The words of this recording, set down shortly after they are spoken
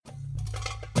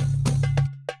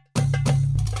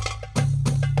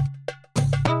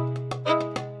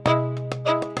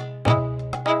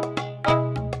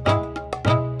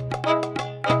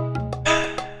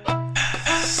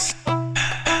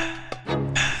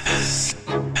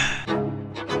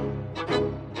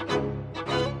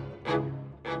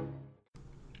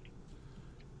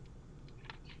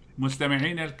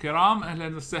مستمعينا الكرام،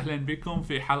 أهلا وسهلا بكم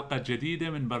في حلقة جديدة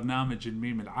من برنامج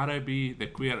الميم العربي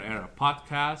The Queer Era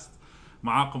Podcast.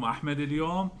 معكم أحمد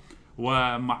اليوم،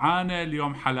 ومعانا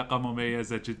اليوم حلقة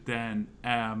مميزة جدا.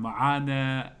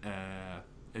 معانا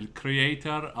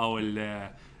الكرييتر أو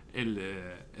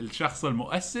الشخص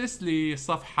المؤسس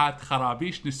لصفحة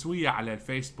خرابيش نسويه على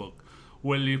الفيسبوك،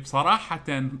 واللي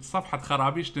بصراحة صفحة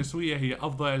خرابيش نسويه هي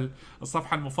أفضل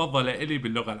الصفحة المفضلة إلي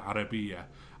باللغة العربية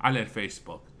على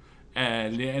الفيسبوك،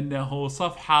 لأنه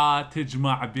صفحة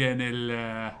تجمع بين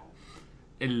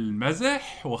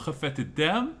المزح وخفة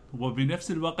الدم،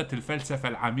 وبنفس الوقت الفلسفة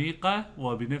العميقة،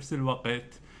 وبنفس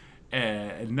الوقت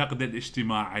النقد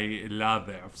الاجتماعي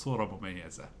اللاذع بصورة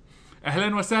مميزة.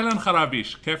 أهلا وسهلا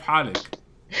خرابيش، كيف حالك؟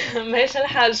 ماشي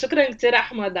الحال، شكرا كتير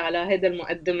أحمد على هيدا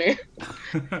المقدمة.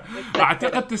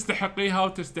 أعتقد تستحقيها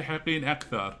وتستحقين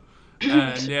أكثر،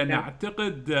 لأن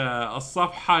أعتقد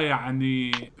الصفحة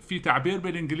يعني في تعبير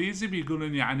بالإنجليزي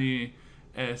بيقولون يعني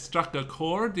struck a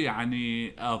chord،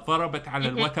 يعني ضربت على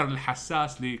الوتر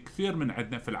الحساس لكثير من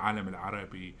عندنا في العالم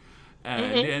العربي،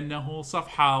 لأنه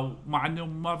صفحة مع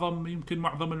أنه يمكن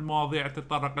معظم المواضيع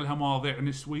تتطرق لها مواضيع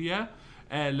نسوية،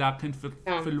 لكن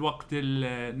في الوقت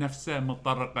نفسه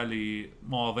متطرقة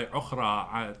لمواضيع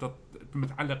أخرى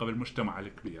متعلقة بالمجتمع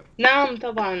الكبير. نعم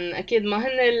طبعا أكيد، ما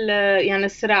هن يعني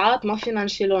الصراعات ما فينا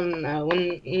نشيلهم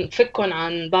ونفكهم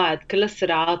عن بعض، كل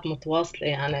الصراعات متواصلة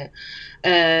يعني.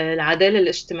 العدالة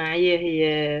الاجتماعية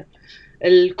هي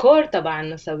الكور تبع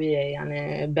النسوية،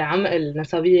 يعني بعمق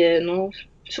النسوية إنه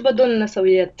شو بدون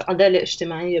النسوية؟ عدالة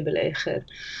اجتماعية بالآخر.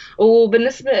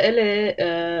 وبالنسبة إلي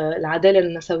العدالة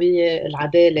النسوية،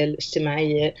 العدالة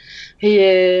الاجتماعية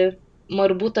هي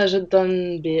مربوطة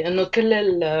جدا بأنه كل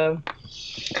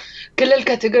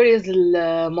الكاتيجوريز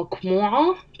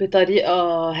المقموعة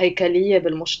بطريقة هيكلية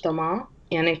بالمجتمع،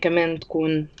 يعني كمان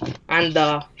تكون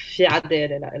عندها في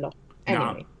عدالة لها.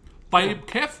 نعم. anyway. طيب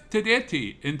كيف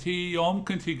ابتديتي انت يوم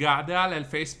كنتي قاعده على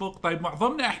الفيسبوك؟ طيب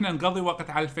معظمنا احنا نقضي وقت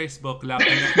على الفيسبوك، لكن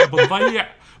احنا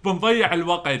بنضيع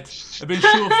الوقت،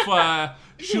 بنشوف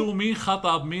شو مين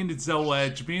خطب، مين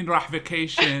تزوج، مين راح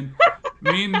فيكيشن،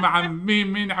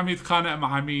 مين عم يتخانق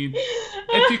مع مين.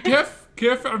 انت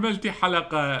كيف عملتي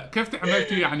حلقه، كيف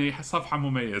عملتي يعني صفحه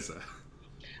مميزه؟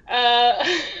 آه،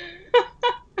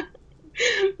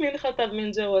 مين خطب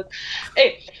مين جوز؟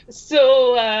 ايه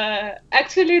سو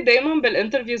اكشلي دايما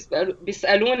بالانترفيوز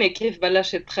بيسالوني كيف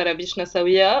بلشت خرابيش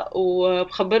نسويه،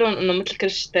 وبخبرهم انه مثل كل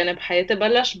شيء تاني بحياتي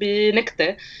بلش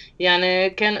بنكته، يعني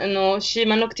كان انه شيء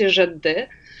منه كتير جدي.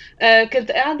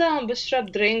 كنت قاعده عم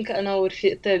بشرب درينك انا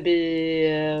ورفيقتي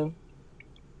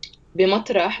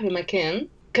بمطرح بمكان،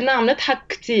 كنا عم نضحك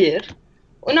كتير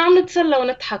وانا عم نتسلى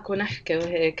ونضحك ونحكي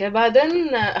وهيك.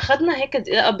 بعدين اخذنا هيك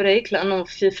دقيقة بريك لانه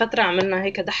في فترة عملنا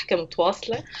هيك ضحكة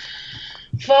متواصلة.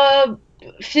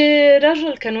 ففي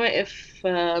رجل كان واقف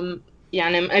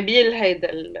يعني مقابل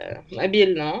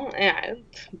مقابلنا قاعد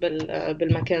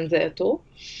بالمكان ذاته.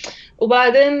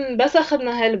 وبعدين بس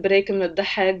اخذنا هاي البريك من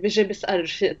الضحك بيجي بيسأل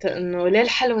رفيقتي انه ليه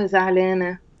الحلوة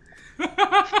زعلانة.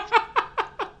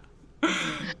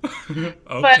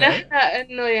 اوكي. فنحن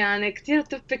انه يعني كتير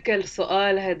تبتكل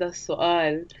سؤال هذا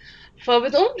السؤال.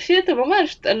 فبتقوم رفيقتي ما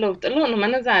بعرف بتقول له انه ما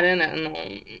انا زعلانه انه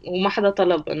وما حدا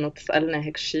طلب انه تسالني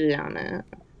هيك شيء، يعني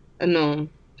انه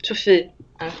شو في،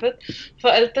 عرفت.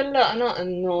 فقلت لها انا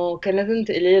انه كان لازم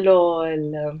تقولي له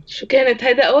شو كانت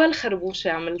هيدا اول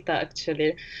خربوشه عملتها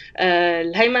اكشلي،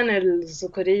 الهيمنه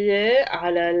الذكوريه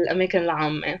على الاماكن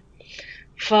العامه.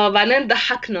 فبعدين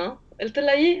ضحكنا، قلت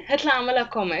لها يي هات لي اعملها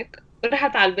كوميك.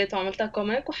 رحت على البيت وعملتها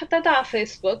كوميك وحطيتها على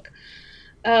فيسبوك.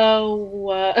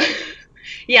 و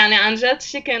يعني عن جد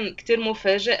شي كان كتير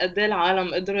مفاجئ قد ايه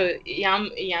العالم قدروا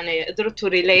يعني قدروا تو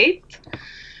ريليت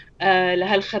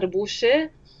لهالخربوشة.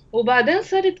 وبعدين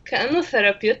صارت كأنه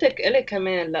ثيرابيوتيك إلي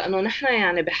كمان، لأنه نحن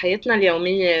يعني بحياتنا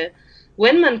اليومية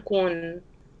وين ما نكون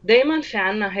دايما في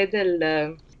عنا هيدا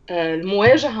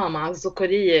المواجهة مع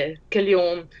الذكورية كل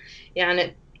يوم.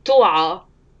 يعني توعى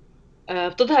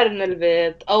بتظهر من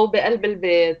البيت أو بقلب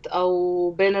البيت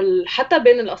أو حتى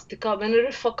بين الأصدقاء، بين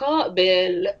الرفقاء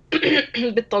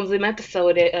بالتنظيمات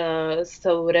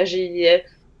الثورجية.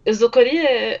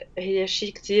 الذكورية هي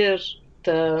شيء كتير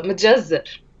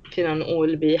متجذر فينا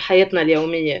نقول بحياتنا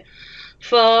اليومية.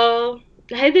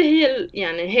 فهيدي هي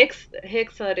يعني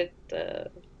هيك صارت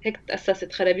هيك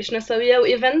تأسست خرابيش نسوية.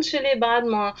 وإيفنشلي بعد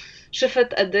ما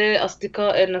شفت قد ايه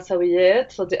أصدقائي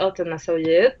النسويات، صديقات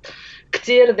النسويات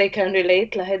كتير they can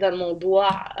relate لهذا الموضوع،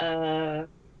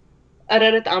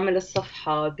 قررت أعمل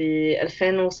الصفحة ب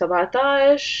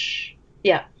 2017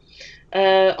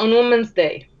 on Women's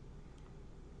Day.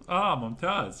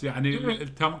 ممتاز، يعني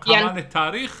يعني كمان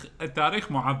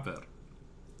التاريخ معبر.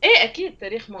 ايه اكيد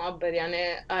تاريخ معبر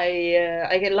يعني.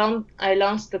 I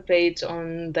launched the page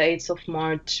on the 8th of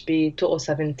March ب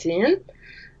 2017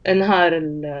 نهار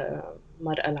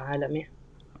المرأة العالمي.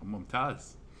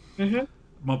 ممتاز. مهم.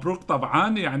 مبروك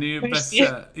طبعا يعني. بس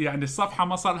ميرسي. يعني الصفحة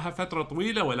ما صار لها فترة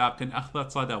طويلة، ولكن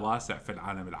أخذت صدى واسع في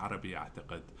العالم العربي.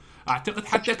 أعتقد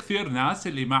حتى كثير ناس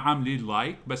اللي ما عاملين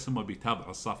لايك بس هم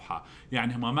بيتابعوا الصفحة،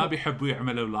 يعني هم ما بيحبوا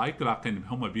يعملوا لايك، لكن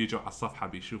هم بيجوا على الصفحة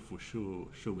بيشوفوا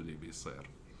شو اللي بيصير.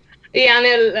 يعني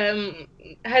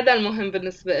هذا المهم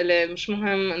بالنسبة لي، مش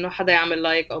مهم انه حدا يعمل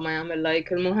لايك او ما يعمل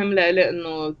لايك، المهم لإلي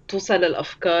انه توصل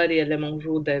الافكار يلي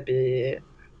موجودة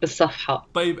بالصفحة.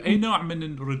 طيب أي نوع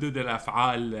من ردود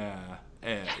الأفعال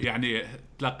يعني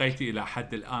تلقيتي إلى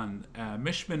حد الآن،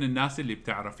 مش من الناس اللي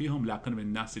بتعرفيهم لكن من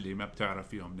الناس اللي ما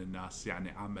بتعرفيهم، من الناس يعني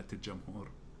عامة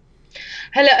الجمهور؟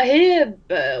 هلا هي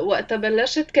وقتها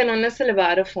بلشت كانوا الناس اللي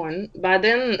بعرفهم،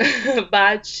 بعدين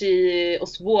بعد شي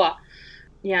اسبوع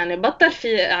يعني بطل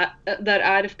في اقدر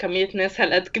اعرف كمية ناس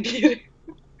هالقد كبيرة.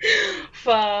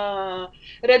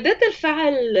 فردات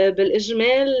الفعل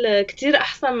بالاجمال كتير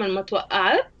احسن من ما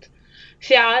توقعت.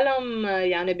 في عالم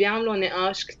يعني بيعملوا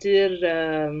نقاش كتير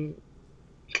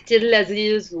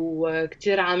لذيذ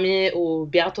وكتير عميق،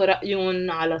 وبيعطوا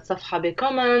رأيهم على الصفحة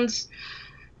بكومنتس.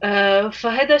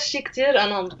 فهذا الشيء كتير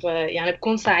أنا يعني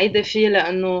بكون سعيدة فيه،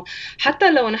 لأنه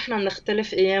حتى لو نحن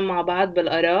بنختلف أيام مع بعض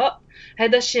بالآراء،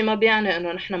 هذا الشيء ما بيعني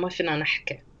إنه نحن ما فينا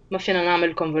نحكي، ما فينا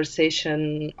نعمل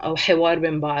conversation أو حوار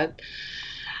بين بعض.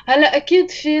 هلا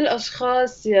أكيد في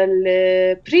الأشخاص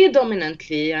يلي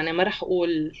predominantly، يعني ما رح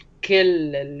أقول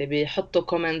كل اللي بيحطوا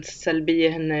كومنتس سلبية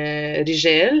هن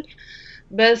رجال،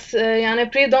 بس يعني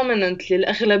predominantly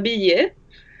الأغلبية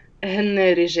هن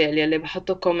رجال يلي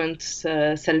بحطوا كومنتس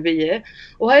سلبية.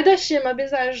 وهيدا الشيء ما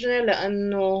بيزعجني،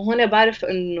 لأنه هون بعرف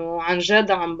إنه عن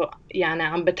جد يعني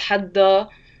عم بتحدى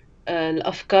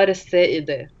الأفكار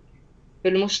السائدة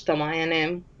بالمجتمع.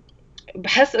 يعني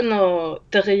بحس إنه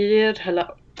تغيير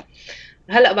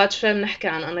هلا بعد شوي بنحكي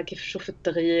عن أنا كيف شوف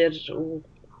التغيير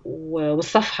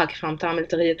والصفحة كيف عم تعمل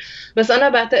تغيير. بس أنا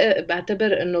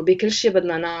بعتبر إنه بكل شيء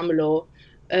بدنا نعمله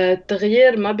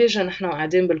التغيير ما بيجي نحن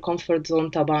قاعدين بالكومفورت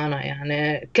زون تبعنا.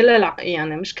 يعني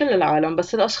يعني مش كل العالم،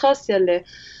 بس الأشخاص يلي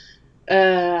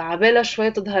عبالها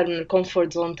شوي تظهر من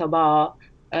الكومفورت زون تبعها،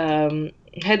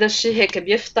 هذا الشيء هيك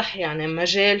بيفتح يعني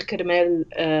مجال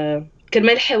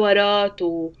كرمال حوارات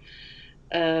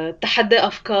تحدي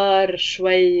أفكار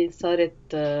شوي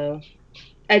صارت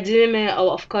قديمة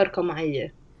أو أفكار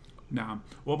قمعية. نعم.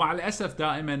 ومع الأسف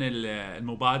دائما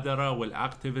المبادرة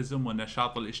والأكتيفيزم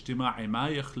والنشاط الاجتماعي ما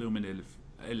يخلو من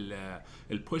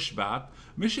البوش باك.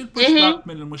 مش البوش اها. باك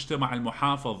من المجتمع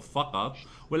المحافظ فقط،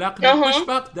 ولكن البوش اها.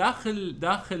 باك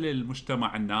داخل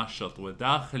المجتمع الناشط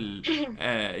وداخل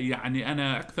يعني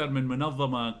أنا أكثر من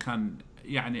منظمة كان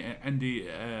يعني عندي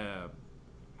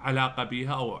علاقة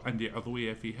بيها أو عندي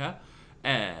عضوية فيها.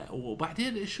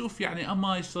 وبعدين اشوف يعني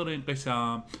اما يصير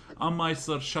انقسام، اما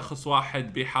يصير شخص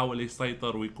واحد بيحاول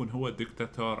يسيطر ويكون هو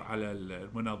الدكتاتور على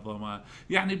المنظمة.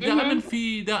 يعني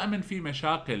دائما في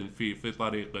مشاكل في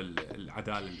طريق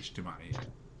العدالة الاجتماعية.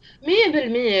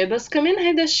 100%. بس كمان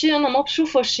هيدا الشيء أنا ما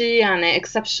بشوفه شيء يعني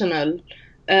exceptional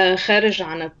خارج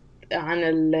عن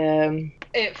ال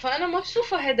إيه. فأنا ما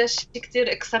بشوفه هيدا الشيء كتير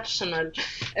exceptional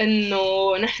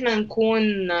إنه نحن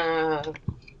نكون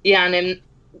يعني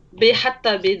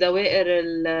حتى بدوائر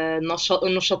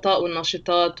النشطاء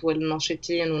والناشطات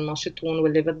والناشطين والناشطون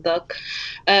واللي بدك،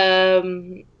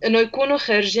 انه يكونوا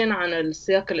خارجين عن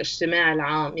السياق الاجتماعي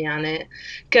العام. يعني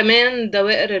كمان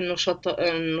دوائر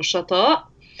النشطاء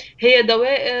هي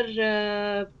دوائر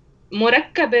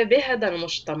مركبة بهذا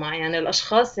المجتمع. يعني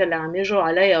الأشخاص اللي عم يجوا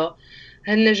عليها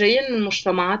هن جايين من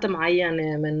مجتمعات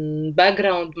معينة، من باك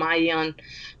جراوند معين.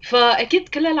 فأكيد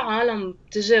كل العالم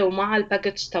بتجي ومع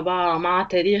الباكج تبعها، مع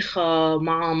تاريخها،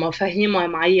 مع مفاهيمها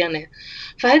معينة.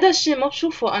 فهذا الشيء ما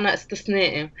بشوفه أنا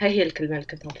استثنائي. هي الكلمة اللي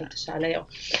كنت عم فتش عليها،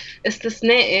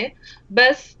 استثنائي.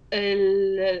 بس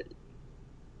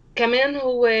كمان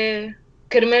هو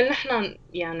كرمال نحن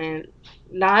يعني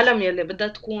العالم يلي بدها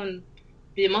تكون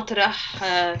بمطرح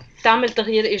تعمل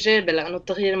تغيير إيجابي، لأنه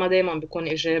التغيير ما دايما بيكون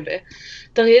إيجابي.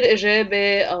 تغيير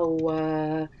إيجابي أو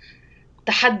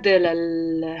تحدي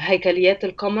للهيكليات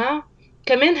القمع.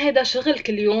 كمان هيدا شغل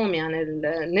كل يوم. يعني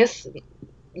الناس،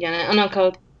 يعني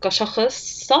أنا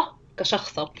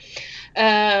كشخصة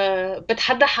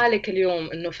بتحدى حالي كل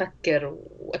يوم إنه أفكر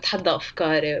وأتحدى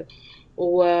أفكاري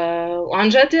وعن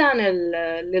جد يعني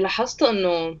اللي لاحظته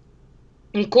إنه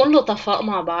نكون لطفاء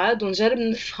مع بعض ونجرب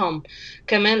نفهم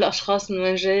كمان الأشخاص من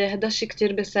وين جاية. هذا الشيء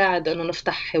كتير بيساعد إنه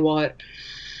نفتح حوار.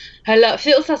 هلا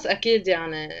في قصص أكيد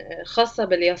يعني خاصة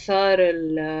باليسار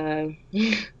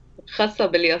خاصة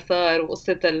باليسار،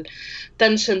 وقصة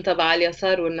التنشن تبع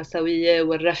اليسار والنسوية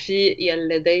والرفيق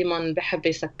يلي دايما بحب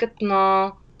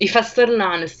يسكتنا يفسرنا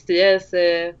عن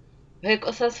السياسة. هيك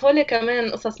قصص، هولي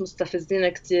كمان قصص مستفزين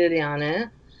كتير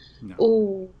يعني. نعم.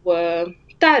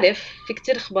 وتعرف في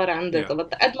كتير اخبار عندي، Yeah.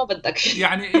 قد ما بدك.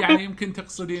 يعني يمكن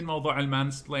تقصدين موضوع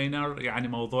المانسبلينر، يعني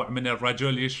موضوع من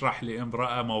الرجل يشرح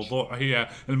لامرأة موضوع هي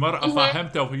المرأة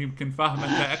فاهمته وهي يمكن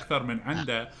فاهمته أكثر من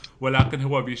عنده، ولكن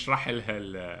هو بيشرح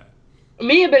لها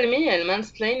 100%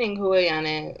 المانسبليننج هو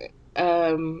يعني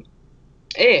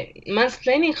ايه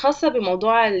المانسبليننج خاصة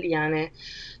بموضوع يعني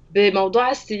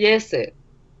بموضوع السياسة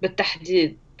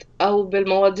بالتحديد، او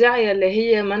بالمواضيع يلي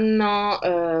هي منا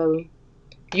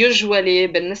يوجوالي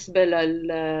بالنسبة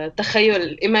للتخيل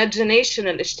الايماجينيشن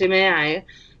الاجتماعي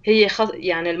هي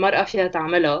يعني المرأة فيها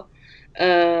تعملها.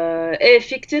 ايه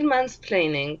في كتير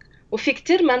مانسبليننج، وفي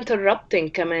كتير منتربتنج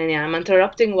كمان. يعني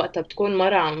منتربتنج وقتها بتكون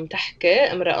مرة عم تحكي،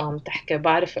 امرأة عم تحكي.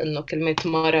 بعرف انه كلمة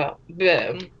مرة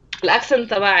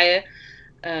بالاكسنت تبعي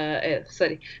ايه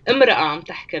سوري، امرأة عم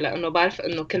تحكي، لأنه بعرف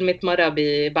إنه كلمة مرة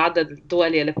ببعض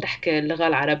الدول اللي بتحكي اللغة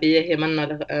العربية هي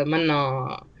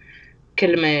منا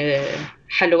كلمة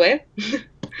حلوة.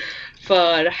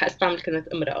 فرح استعمل كلمة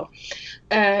امرأة.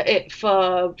 ايه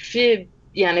ففي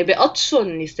يعني بيقطشوا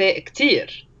النساء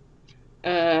كتير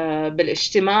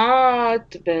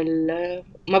بالاجتماعات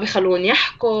ما بيخلون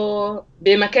يحكوا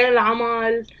بمكان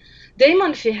العمل.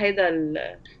 دايما في هيدا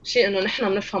الشيء انه نحن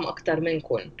بنفهم اكثر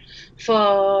منكم.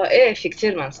 ايه في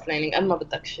كتير مانسبليننج قد ما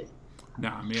بدك فيه.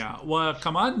 نعم.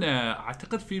 وكمان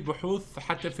اعتقد في بحوث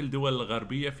حتى في الدول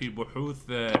الغربية، في بحوث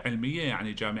علمية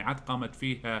يعني جامعات قامت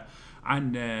فيها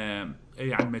عن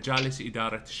يعني مجالس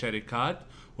إدارة الشركات،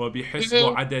 وبيحسبوا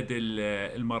مهم. عدد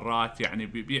المرات، يعني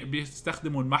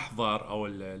بيستخدموا المحضر او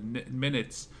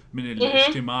المينتس من مهم.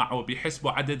 الاجتماع،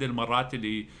 وبيحسبوا عدد المرات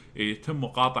اللي يتم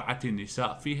مقاطعة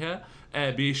النساء فيها.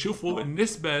 بيشوفوا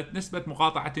نسبة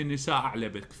مقاطعة النساء أعلى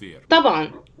بكثير.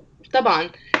 طبعا طبعا.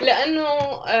 لانه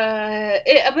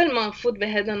ايه قبل ما نفوت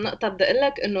بهذا النقطه بدي اقول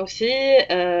لك انه في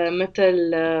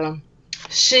مثل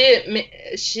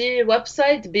شيء ويب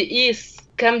سايت بيقيس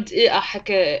كم دقيقه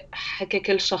حكى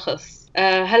كل شخص.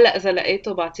 هلا اذا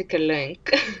لقيته بعطيك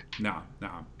اللينك. نعم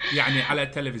نعم. يعني على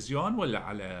التلفزيون ولا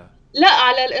على؟ لا،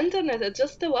 على الانترنت.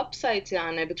 just a ويب سايت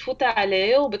يعني بتفوت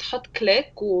عليه وبتحط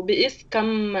كليك وبيقيس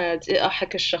كم دقيقه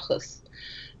حكى الشخص.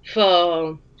 ف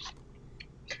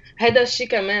هذا الشيء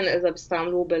كمان اذا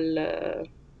بيستعملوه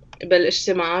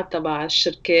بالاجتماعات تبع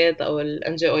الشركات او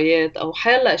الان جي اويات او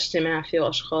حيلا اجتماع فيه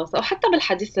اشخاص، او حتى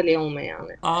بالحديث اليومي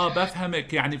يعني.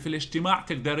 بفهمك. يعني في الاجتماع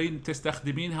تقدرين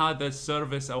تستخدمين هذا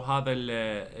السيرفيس او هذا اها.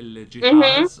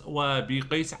 الجهاز،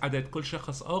 وبيقيس عدد كل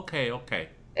شخص. اوكي اوكي.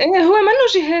 ايه هو منه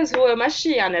جهاز، هو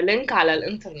ماشي يعني لينك على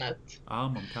الانترنت.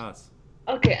 ممتاز.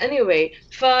 اوكي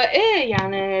anyway. فايه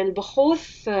يعني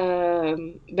البحوث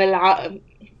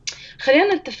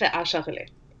خلينا نتفق على شغلة.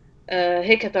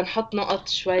 هيك تنحط نقط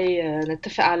شوي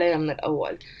نتفق عليها من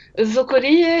الأول.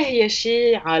 الذكورية هي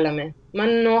شيء عالمي،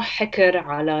 منه حكر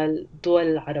على الدول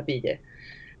العربية،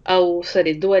 أو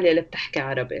سوري الدول اللي بتحكي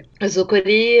عربي.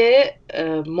 الذكورية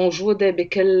موجودة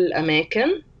بكل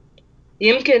الأماكن.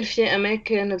 يمكن في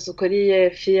أماكن الذكورية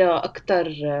فيها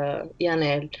أكتر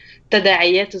يعني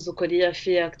التداعيات الذكورية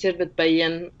فيها كتير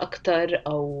بتبين أكتر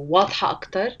أو واضحة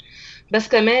أكتر. بس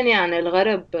كمان يعني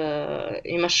الغرب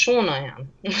يمشونا يعني.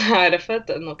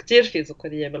 عرفت إنه كتير في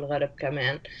ذكورية بالغرب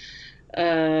كمان.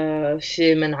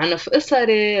 في من عنف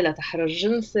أسري لتحرش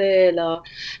جنسي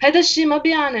هذا الشيء ما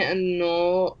بيعني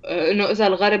إنه إذا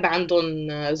الغرب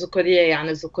عندهم ذكورية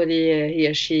يعني الذكورية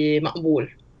هي شيء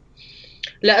مقبول.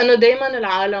 لأنه دايما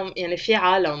العالم يعني في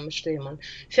عالم، مش دايما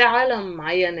في عالم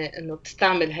معينة إنه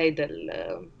بتستعمل هيدا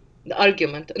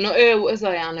الارجيومنت انه ايه،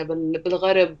 واذا يعني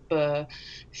بالغرب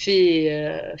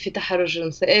في تحرش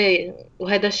جنسي ايه،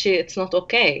 وهذا الشيء اتس نوت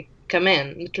اوكي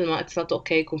كمان. مثل ما اتس نوت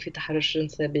اوكي يكون في تحرش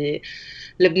جنسي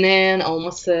بلبنان او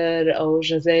مصر او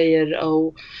الجزائر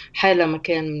او حالة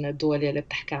مكان من الدول اللي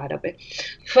بتحكي عربي.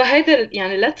 فهيدا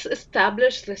يعني let's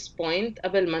establish this point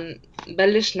قبل ما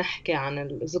نبلش نحكي عن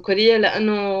الذكورية.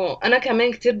 لأنه أنا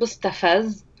كمان كتير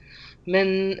بستفز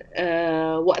من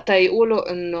وقتها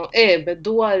يقولوا انه ايه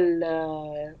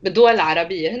بالدول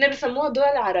العربية. هن بسموها الدول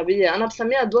العربية، انا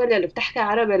بسميها الدول اللي بتحكي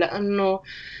عربي، لانه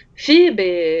في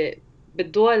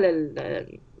بالدول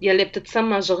يلي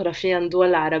بتتسمى جغرافيا دول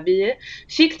العربية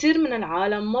في كتير من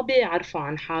العالم ما بيعرفوا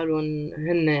عن حالهم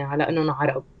هن على انهم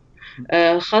عرب.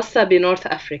 خاصة بنورث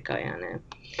افريكا يعني.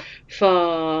 ف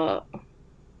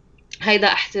هيدا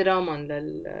احتراما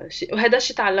للشيء، وهذا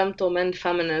الشيء تعلمته من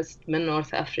فيمينست من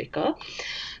نورث افريكا.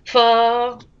 ف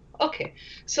اوكي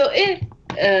ايه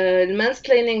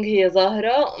المانسبليننج هي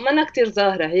ظاهرة مانا كتير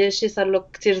ظاهرة، هي شيء صار له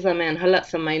كتير زمان، هلأ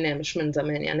سميناه مش من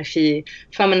زمان، يعني في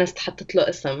فيمينست حطت له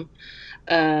اسم.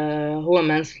 هو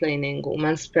مانسبليننج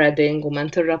ومانسبريدنج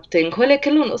ومانتربتنج، هول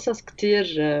كلهم قصص كتير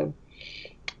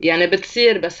يعني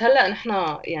بتصير. بس هلأ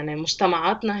نحن يعني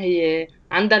مجتمعاتنا هي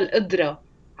عندها القدرة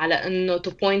على انه to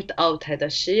point out هذا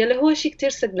الشيء اللي هو شيء كتير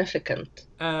significant.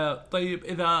 طيب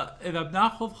اذا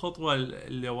بناخذ خطوه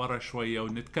اللي ورا شويه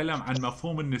ونتكلم عن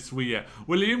مفهوم النسويه،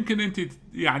 واللي يمكن انت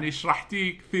يعني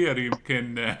شرحتيه كثير،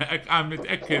 يمكن انا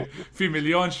متاكد في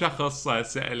مليون شخص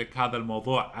سالك هذا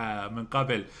الموضوع من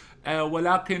قبل.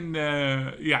 ولكن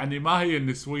يعني ما هي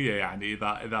النسويه؟ يعني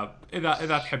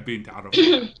اذا تحبين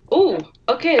تعرفينا.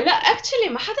 اوكي، لا اكشلي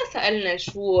ما حدا سألنا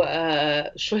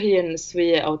شو هي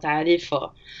النسوية او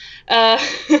تعريفها. آه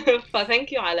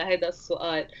فثانك يو على هذا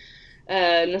السؤال.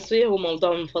 النسوية هو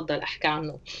موضوع مفضل احكي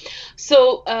عنه.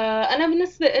 انا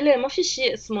بالنسبة إلي ما في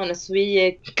شيء اسمه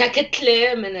نسوية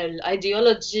ككتلة من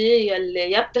الايديولوجي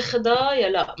يلي يا بتاخدها يا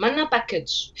لا، منا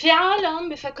باكج. في عالم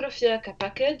بفكروا فيها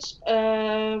كباكج،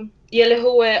 يلي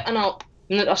هو انا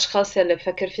من الاشخاص يلي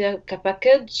بفكر فيها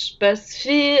كباكج، بس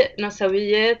في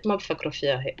نسويات ما بفكروا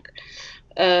فيها هيك.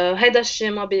 هيدا الشيء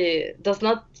ما does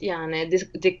not يعني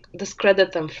discredit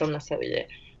them from نسوية،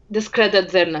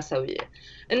 discredit their نسوية.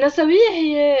 النسوية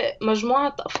هي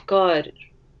مجموعة أفكار.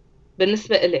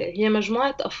 بالنسبة إلي هي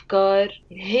مجموعة أفكار،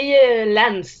 هي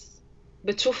لانس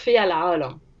بتشوف فيها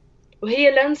العالم،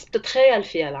 وهي لانس بتتخيل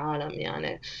فيها العالم.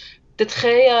 يعني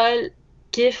بتتخيل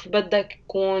كيف بدك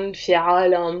يكون في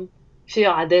عالم فيه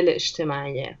عدالة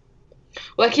اجتماعية.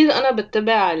 وأكيد أنا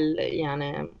بتبع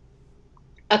يعني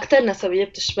أكتر نسوية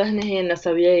بتشبهني هي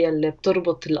النسوية يلي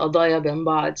بتربط القضايا بين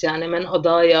بعض، يعني من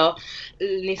قضايا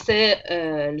النساء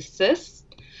السيس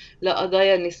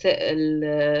لقضايا النساء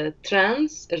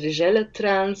الترانس، الرجال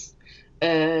الترانس،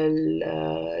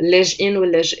 اللاجئين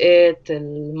واللاجئات،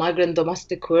 المايجرانت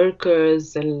دومستيك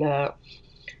وركرز،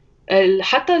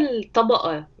 حتى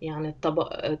الطبقة، يعني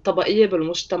الطبقية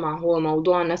بالمجتمع هو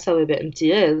موضوع نسوي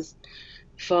بامتياز.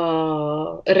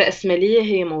 فالرأسمالية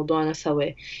هي موضوع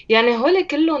نسوي. يعني هول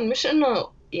كلهم مش انه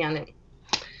يعني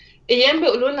ايام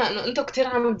بيقولوا لنا انه انتم كتير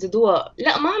عم تزيدوها،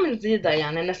 لا ما عم نزيدها.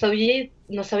 يعني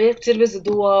نسويات كتير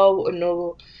بيزيدوها،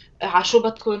 وانه عشو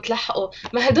بدكم تلحقوا،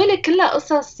 ما هدول كلها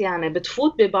قصص يعني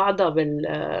بتفوت ببعضها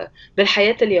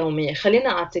بالحياة اليومية. خلينا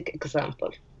اعطيك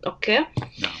اكزامبل. اوكي،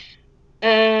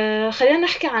 نعم. خلينا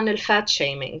نحكي عن الفات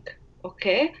شيمينج.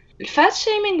 اوكي، الفات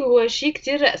شيمينج هو شيء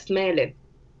كتير رأسمالي.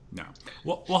 نعم.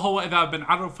 وهو إذا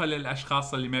بنعرفه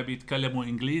للأشخاص اللي ما بيتكلموا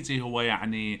إنجليزي، هو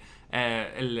يعني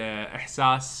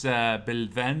الإحساس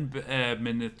بالذنب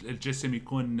من الجسم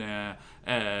يكون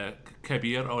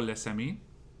كبير أو سمين.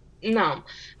 نعم،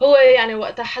 هو يعني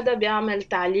وقت حدا بيعمل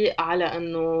تعليق على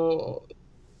انه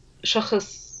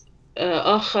شخص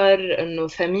آخر انه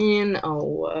ثمين،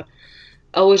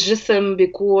 او الجسم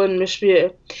بيكون مش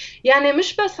يعني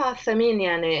مش بس على الثمين،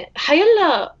 يعني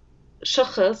حيلا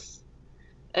شخص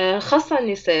خاصة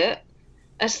النساء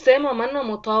أجسامها منا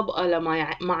مطابقة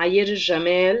لمعايير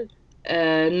الجمال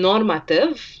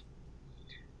نورماتيف،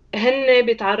 هن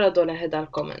بيتعرضوا لهذا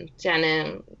الكومنت.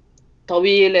 يعني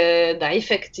طويلة،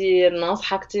 ضعيفة كتير،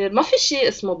 ناصحة كتير. ما في شيء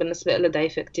اسمه بالنسبة لي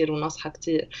ضعيفة كتير وناصحة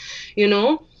كتير. you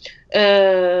know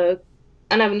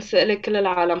أنا بالنسبة لي كل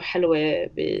العالم حلوة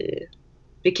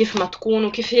بكيف ما تكون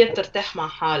وكيف هي بترتاح مع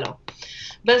حالها.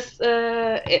 بس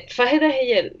فهذا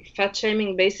هي الفات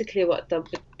شيمينج بيسكلي. وقتها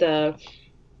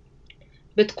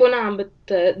بتكون عم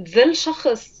بتذل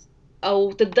شخص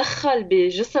او تتدخل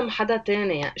بجسم حدا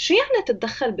تاني. يعني شو يعني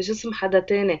تتدخل بجسم حدا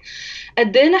تاني؟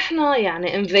 قد ايه نحن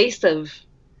يعني invasive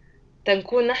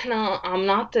تنكون نحن عم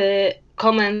نعطي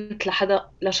كومنت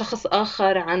لشخص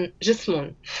آخر عن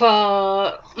جسمهم.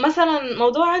 فمثلا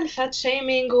موضوع الفات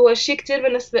شيمينج هو شيء كتير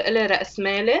بالنسبة إلي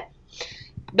رأسمالي،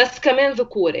 بس كمان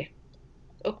ذكوري.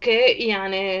 أوكي،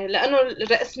 يعني لأنه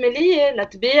الرأسمالية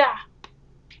لتبيع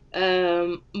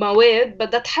مواد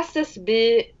بدها تحسس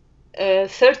ب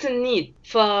certain need،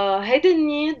 فهيدي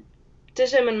النيد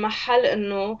تجي من محل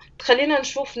إنه تخلينا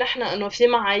نشوف نحن إنه في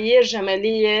معايير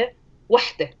جمالية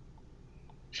وحدة.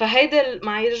 فهيدا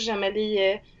المعايير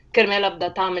الجمالية كرمالها بدها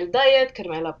تعمل دايت،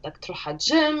 كرمالها بدك تروح على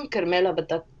الجيم، كرمالها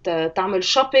بدك تعمل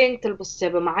شوبينج، تلبس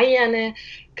ثياب معينة،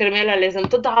 كرمالها لازم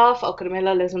تضعف، أو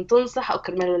كرمالها لازم تنصح، أو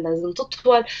كرمالها لازم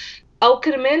تطول، أو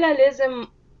كرمالها لازم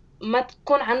ما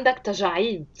تكون عندك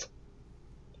تجاعيد.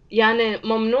 يعني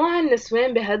ممنوع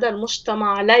النسوان بهذا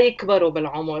المجتمع لا يكبروا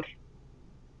بالعمر،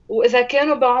 وإذا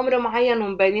كانوا بعمر معين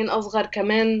ومبينين أصغر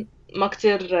كمان ما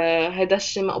كتير هيدا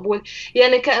الشيء مقبول.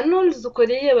 يعني كأنه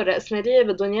الذكورية والرأسمالية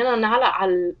بدهم يانا نعلق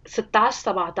على 16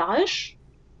 17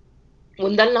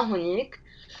 وندلنا هونيك،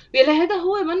 يلي هذا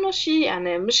هو منه شيء،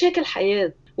 يعني مش هيك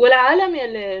الحياة. والعالم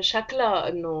يلي شكلها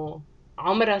انه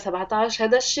عمرها 17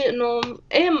 هذا الشيء انه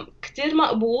ايه كتير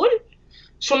مقبول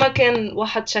شو ما كان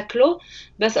واحد شكله.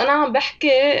 بس انا عم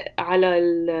بحكي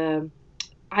على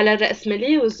على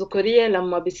الرأسمالية والذكورية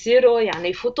لما بيصيروا يعني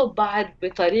يفوتوا ببعض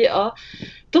بطريقة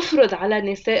تفرض على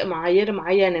النساء معايير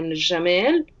معينة من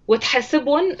الجمال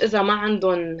وتحاسبهم إذا ما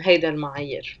عندهم هيدا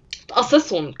المعايير،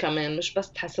 تقصصهم كمان، مش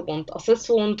بس تحاسبهم،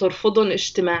 تقصصهم، ترفضهم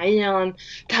اجتماعيا،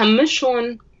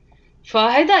 تهمشهم.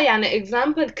 فهيدا يعني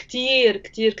اكزامبل كتير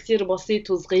كتير كتير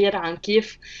بسيط وصغير عن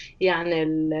كيف يعني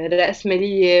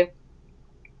الرأسمالية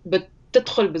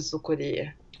بتدخل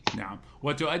بالذكورية. نعم،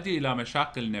 وتؤدي إلى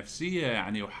مشاكل نفسية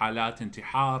يعني، وحالات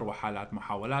انتحار وحالات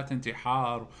محاولات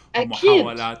انتحار أكيد.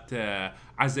 ومحاولات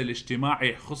عزل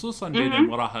اجتماعي، خصوصا بين مهم.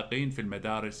 المراهقين في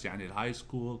المدارس، يعني الهاي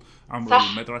سكول، عمر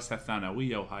صح. المدرسة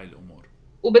الثانوية وهاي الأمور.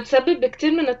 وبتسبب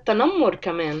كتير من التنمر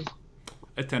كمان.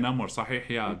 التنمر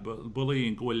صحيح، يا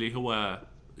البولينج، واللي هو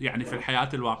يعني في الحياة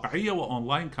الواقعية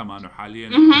وأونلاين كمان، وحاليا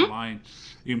مهم. الأونلاين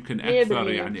يمكن أكثر 100%.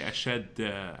 يعني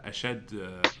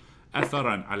أشد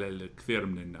أثرا على الكثير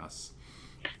من الناس.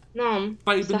 نعم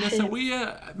طيب صحيح.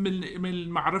 النسوية من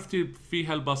معرفتي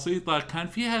فيها البسيطة، كان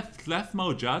فيها 3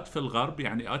 موجات في الغرب،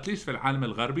 يعني اتليست في العالم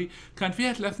الغربي كان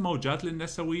فيها 3 موجات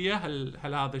للنسوية.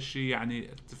 هل هذا الشيء يعني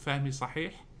تفهمي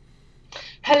صحيح؟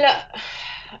 هلا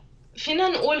فينا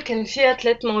نقول كان فيها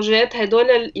 3 موجات،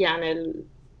 هدول يعني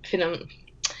فينا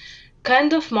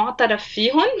kind of معترف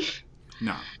فيهم.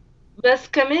 نعم. بس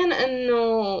كمان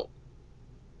انه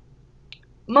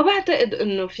ما بعتقد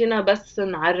انه فينا بس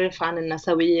نعرف عن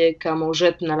النسوية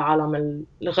كموجات من العالم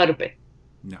الغربي.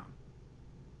 نعم.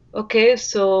 اوكي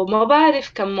سو ما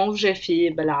بعرف كم موجة في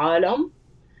بالعالم،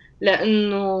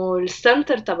 لانه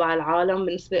السنتر تبع العالم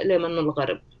بالنسبة لي منه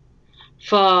الغرب.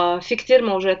 ففي كتير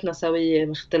موجات نسوية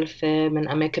مختلفة من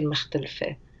أماكن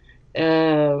مختلفة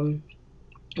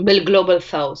بالجلوبال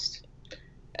ساوث،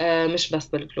 مش بس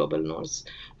بالجلوبال نورث.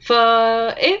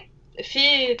 فايه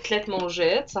في 3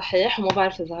 موجات صحيح، وما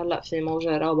بعرف اذا هلا في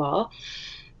موجة رابعة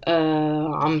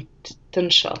عم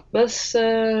تنشأ. بس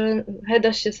هذا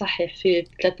الشيء صحيح، في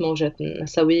 3 موجات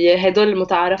نسوية، هدول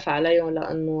المتعارف عليهم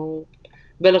لأنه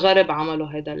بالغرب عملوا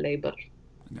هذا الليبل.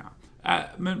 نعم.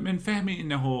 من فهمي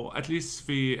انه اتليست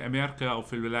في امريكا او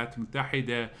في الولايات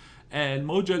المتحده،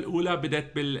 الموجة الأولى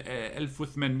بدأت بال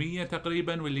 1800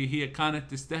 تقريبا، واللي هي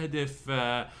كانت تستهدف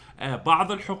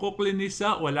بعض الحقوق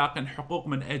للنساء، ولكن حقوق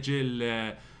من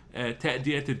أجل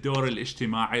تأدية الدور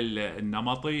الاجتماعي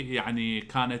النمطي. يعني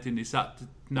كانت النساء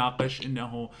تناقش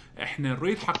انه احنا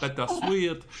نريد حق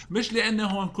التصويت، مش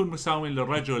لانه نكون مساوين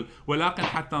للرجل، ولكن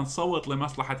حتى نصوت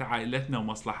لمصلحة عائلتنا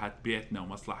ومصلحة بيتنا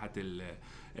ومصلحة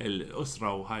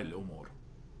الأسرة وهاي الأمور.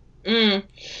 امم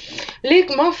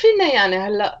ليك ما فينا يعني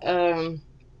هلا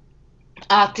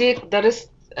أعطيك درس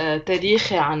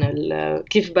تاريخي عن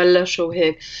كيف بلشوا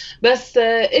وهيك. بس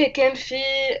إيه كان في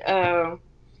آه،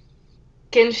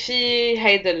 كان في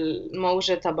هيدا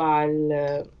الموجة تبع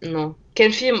إنه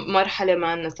كان في مرحلة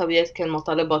مع النسويات كان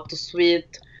مطالبها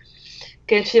التصويت.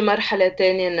 كان في مرحلة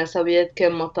تانية النسويات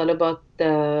كان مطالبها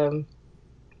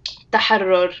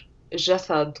تحرر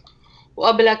الجسد.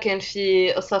 وقبلها كان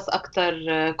في قصص أكتر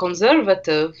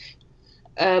conservative.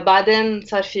 بعدين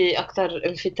صار في أكتر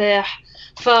انفتاح.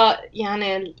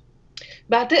 فيعني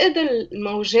بعتقد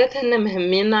الموجات هن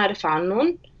مهمين نعرف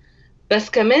عنهم. بس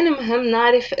كمان مهم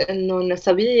نعرف انه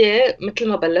النسوية مثل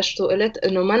ما بلشت وقلت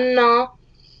انه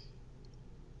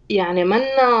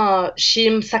منا شي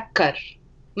مسكر.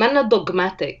 منا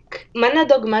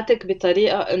دوغماتيك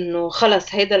بطريقة انه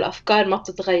خلص هيدا الافكار ما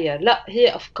بتتغير. لا،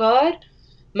 هي افكار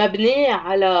مبنية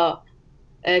على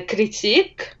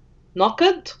كريتيك،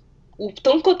 نقد،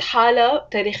 وبتنقد حالها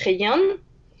تاريخيا،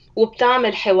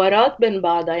 وبتعمل حوارات بين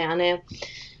بعضها. يعني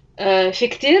في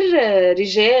كتير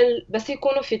رجال بس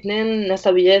يكونوا في 2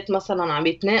 نسويات مثلا عم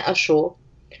يتناقشوا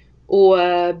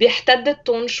وبيحتد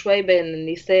التون شوي بين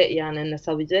النساء، يعني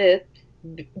النسويات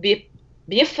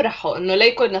بيفرحوا انه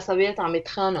ليكوا النسويات عم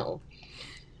يتخانقوا.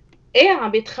 ايه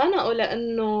عم بيتخانقوا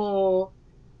لانه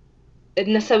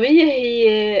النسوية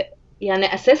هي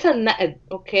يعني اساسا نقد.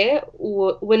 اوكي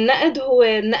والنقد هو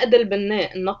النقد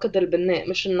البناء، النقد البناء،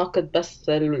 مش النقد بس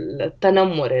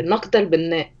التنمر، النقد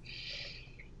البناء.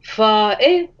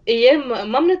 فايه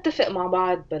ايام ما بنتفق مع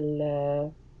بعض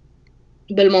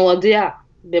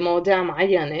بمواضيع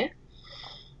معينة.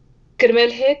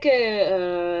 كرمال هيك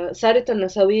صارت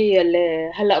النسوية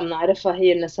اللي هلأ بنعرفها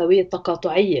هي النسوية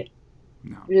التقاطعية.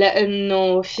 نعم.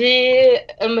 لأنه في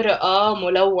امرأة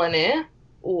ملونة،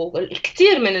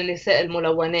 والكثير من النساء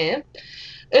الملونات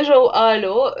اجوا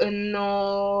وقالوا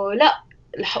انه لا،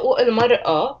 الحقوق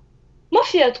المرأة ما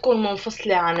فيها تكون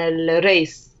منفصلة عن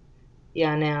الريس،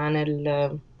 يعني عن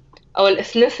أو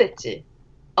الإثنيسيتي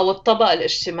أو الطبقة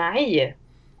الاجتماعية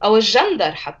أو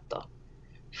الجندر حتى.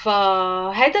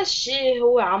 فهذا الشيء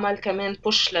هو عمل كمان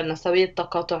بوش للنسوية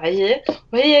التقاطعية،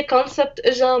 وهي كونسبت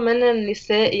اجا من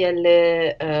النساء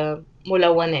يلي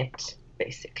ملونات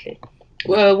basically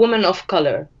women of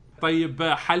color. طيب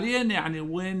حاليا يعني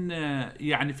وين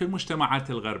يعني في المجتمعات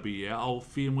الغربية او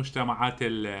في مجتمعات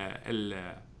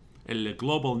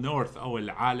الجلوبال نورث او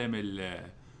العالم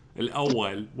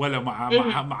الاول، ولا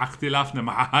مع اختلافنا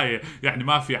مع هاي، يعني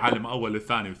ما في عالم اول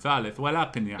وثاني وثالث،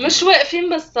 ولكن مش يعني واقفين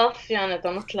بالصف يعني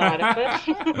تنطلع، عرفت؟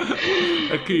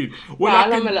 اكيد،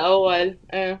 العالم ولكن الأول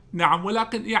نعم،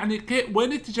 ولكن يعني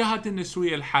وين اتجاهات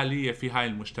النسوية الحالية في هاي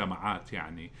المجتمعات؟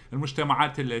 يعني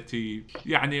المجتمعات التي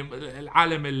يعني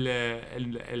العالم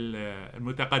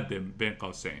المتقدم بين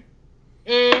قوسين.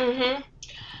 مهم.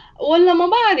 ولا ما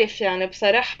بعرف يعني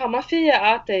بصراحة، ما في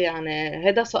أعطي يعني،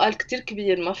 هذا سؤال كتير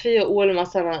كبير. ما في أقول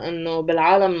مثلا إنه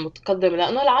بالعالم المتقدم،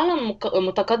 لأنه العالم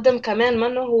المتقدم كمان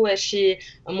منه هو شيء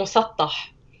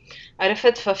مسطح،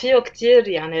 عرفت؟ ففيه كتير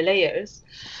يعني layers.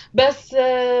 بس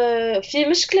في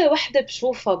مشكلة واحدة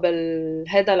بشوفها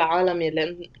بهذا العالم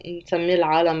اللي نسميه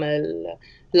العالم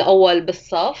الأول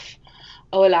بالصف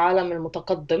أو العالم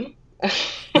المتقدم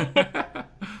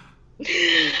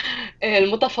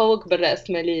المتفوق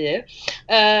بالرأسمالية.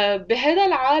 بهذا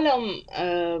العالم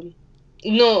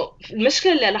انه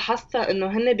المشكلة اللي لاحظتها انه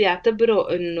هن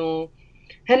بيعتبروا انه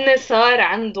هن صار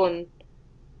عندهم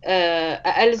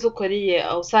اقل ذكورية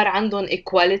او صار عندهم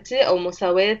equality او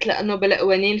مساواة لانه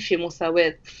بالقوانين في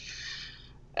مساواة.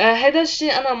 هذا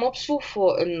الشيء انا ما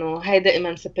بشوفه انه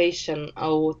هيدا emancipation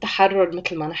او تحرر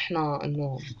مثل ما نحن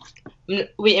انه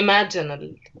we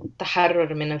imagine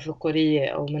التحرر من الذكورية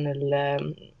او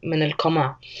من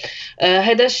القمع.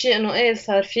 هذا الشيء انه ايه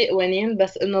صار في قوانين،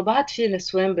 بس انه بعد في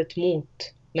نسوان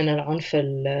بتموت من العنف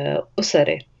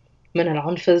الاسري، من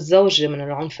العنف الزوجي، من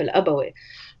العنف الابوي.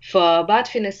 فبعد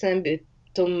في نسوان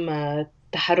بيتم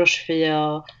التحرش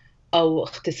فيها او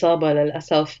اغتصابها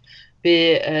للاسف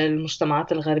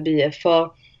بالمجتمعات الغربية.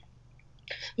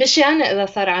 مش يعني اذا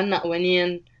صار عنا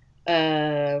قوانين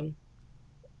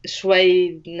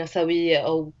شوي نسوية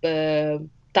او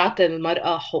بتعطي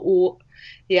المرأة حقوق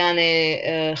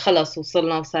يعني خلص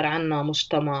وصلنا وصار عنا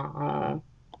مجتمع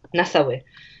نسوي.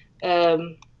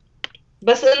 آم،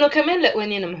 بس انه كمان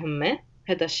القوانين مهمة،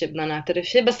 هذا الشيء بدنا نعترف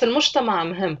فيه، بس المجتمع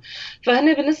مهم.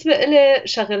 فهن بالنسبة إلي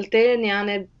شغلتين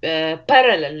يعني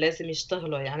بارلل لازم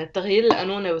يشتغلوا، يعني التغيير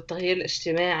القانوني والتغيير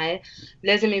الاجتماعي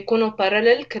لازم يكونوا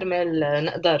بارلل كرمال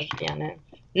نقدر يعني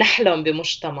نحلم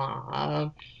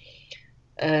بمجتمع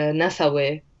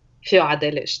نسوي فيه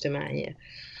عدالة اجتماعية.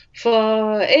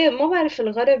 ايه ما بعرف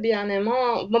الغرب يعني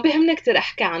ما بيهمني كتير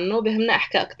احكي عنه، بيهمني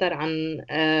احكي اكتر عن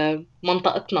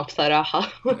منطقتنا بصراحة.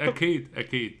 اكيد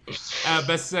اكيد.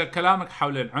 بس كلامك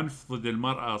حول العنف ضد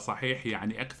المرأة صحيح،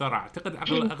 يعني اكثر اعتقد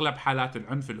اغلب حالات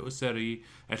العنف الاسري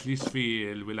اتليست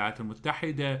في الولايات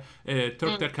المتحدة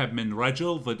ترتكب من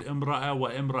رجل ضد امرأة،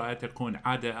 وامرأة تكون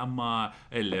عادة اما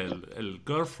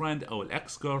الجيرل فريند او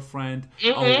الاكس جيرل فريند،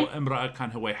 او امرأة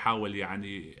كان هو يحاول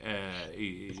يعني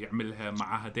يعملها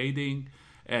معها ديتينج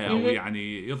او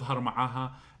يعني يظهر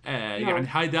معها. يعني نعم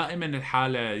هاي دائما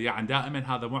الحالة، يعني دائما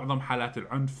هذا معظم حالات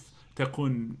العنف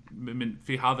تكون من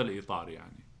في هذا الإطار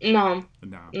يعني. نعم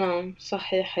نعم. نعم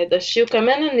صحيح هذا الشيء.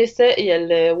 وكمان النساء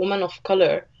يلي women of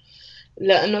color،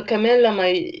 لأنه كمان لما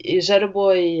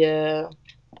يجربوا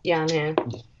يعني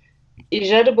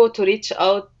يجربوا to reach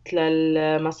out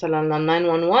مثلا لل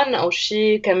 911 أو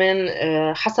شيء، كمان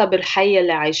حسب الحي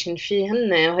اللي عايشين فيه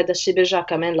هن، وهذا الشيء بيرجع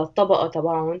كمان للطبقة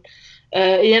تبعهم.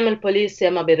 ايام البوليس يا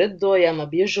ما بيردوا يا ما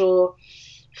بيجوا.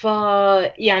 ف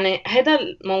يعني هذا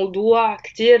الموضوع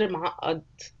كتير معقد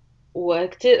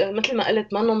وكتير مثل ما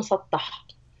قلت منه مسطح.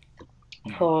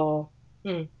 ف نعم.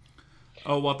 مم.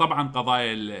 وطبعا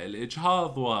قضايا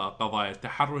الإجهاض وقضايا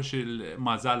التحرش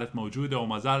ما زالت موجودة،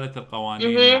 وما زالت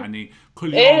القوانين مهم. يعني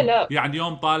كل ايه يوم، لا يعني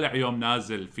يوم طالع يوم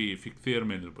نازل في كثير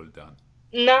من البلدان.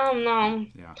 نعم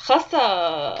نعم، يعني خاصة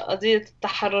قضية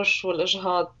التحرش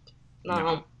والإجهاض. نعم.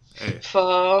 نعم. ايه.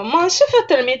 فما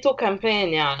شفت الميتو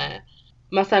كامبين يعني،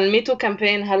 مثلا الميتو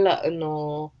كامبين هلا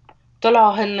انه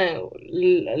طلعوا هن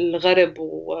الغرب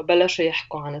وبلشوا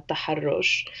يحكوا عن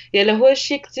التحرش، يلي هو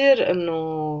شيء كتير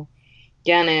انه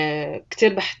يعني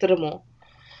كتير بحترمه.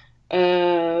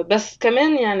 بس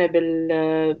كمان يعني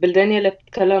بالبلدان اللي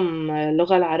بتتكلم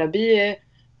اللغة العربية،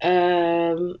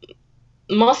 أه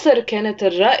مصر كانت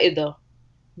الرائدة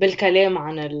بالكلام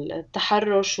عن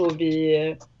التحرش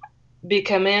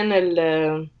بكمان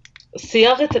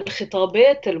صياغة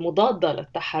الخطابات المضادة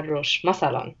للتحرش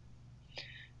مثلا.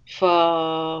 ف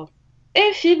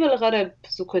ايه، في بالغرب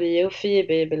ذكورية وفي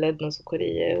ببلادنا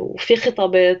ذكورية، وفي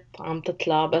خطابات عم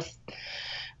تطلع، بس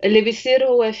اللي بيصير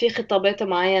هو في خطابات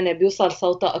معينة بيوصل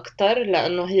صوتها أكتر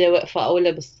لأنه هي واقفة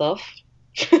أولى بالصف.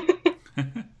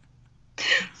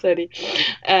 سوري.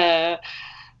 آه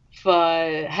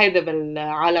فهيدا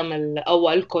بالعالم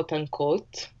الأول كوت ان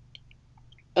كوت.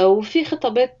 وفي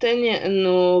خطابات تانية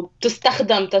إنه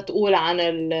بتستخدم تتقول عن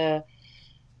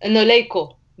إنه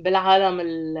ليكو بالعالم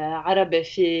العربي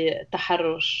في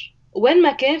تحرش. وين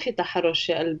ما كان في تحرش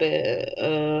يا قلبي،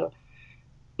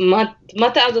 ما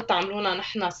تقعدوا تعملونا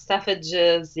نحن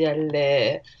السافجز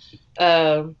يلي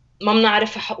ما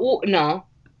بنعرف حقوقنا،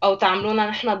 او تعملونا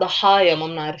نحن ضحايا ما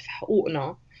بنعرف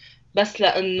حقوقنا، بس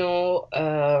لانه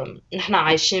نحن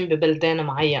عايشين ببلدان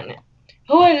معينة.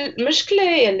 هو المشكلة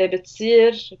يلي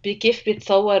بتصير بكيف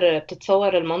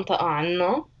بتتصور المنطقة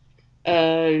عنا،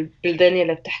 البلدان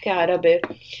اللي بتحكي عربي.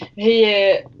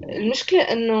 هي المشكلة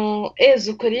انه ايه،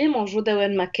 الذكورية موجودة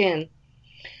وين ما كان،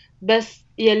 بس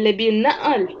يلي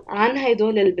بينقل عن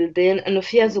هيدول البلدان انه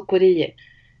فيها ذكورية،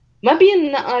 ما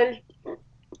بينقل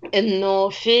انه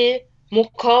في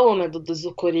مقاومة ضد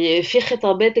الذكورية. في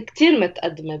خطابات كتير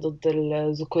متقدمة ضد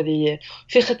الذكورية،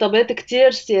 في خطابات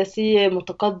كتير سياسية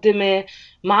متقدمة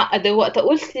معقدة. وقت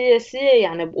أقول سياسية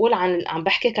يعني بقول عم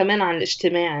بحكي كمان عن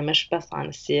الاجتماعي، مش بس عن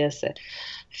السياسة.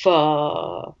 ف...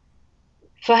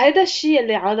 فهذا الشيء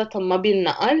اللي عادة ما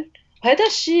بينقل، وهذا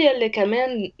الشيء اللي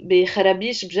كمان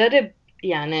بخرابيش بجرب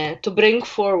يعني to bring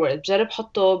forward، بجرب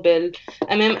حطه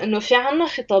بالأمام، إنه في عنا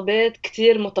خطابات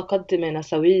كتير متقدمة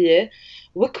نسوية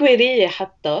وكويرية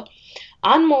حتى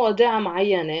عن مواضيع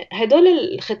معينة. هدول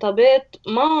الخطابات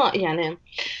ما يعني،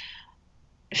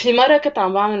 في مرة كنت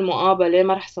عم بعمل مقابلة،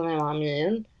 ما رح سمي مع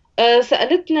مين،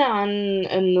 سألتني عن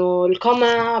إنه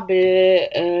القمع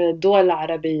بالدول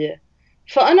العربية.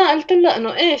 فأنا قلت لها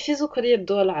إنه إيه، في ذكورية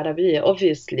بالدول العربية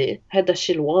obviously، هذا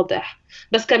الشيء الواضح،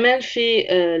 بس كمان في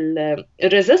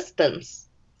الريزيستنس،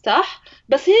 صح؟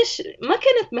 بس هي ما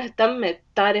كانت مهتمة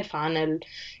تعرف عن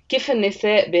كيف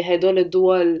النساء بهدول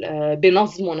الدول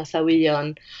بينظموا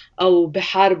نسويا أو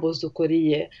بحاربوا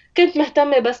الذكورية. كانت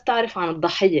مهتمة بس تعرف عن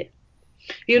الضحية،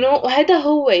 وهذا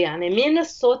هو يعني مين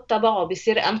الصوت تبعه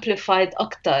بيصير amplified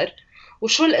أكتر،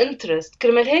 وشو الانترست.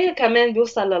 كرمال هيك كمان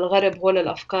بيوصل للغرب هول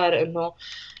الأفكار إنه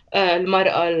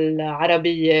المرأة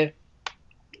العربية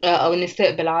أو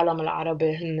النساء بالعالم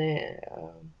العربي هن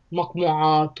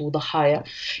مقموعات وضحايا،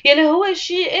 يلي هو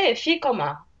شيء إيه، في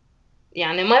قمع.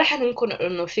 يعني ما رح ننكر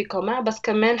إنه في قمع، بس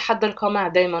كمان حد القمع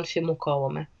دايما في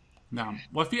مقاومة. نعم،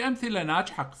 وفي أمثلة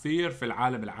ناجحة كثير في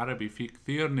العالم العربي، في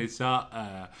كثير نساء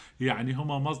يعني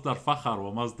هم مصدر فخر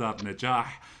ومصدر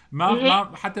نجاح، مهم.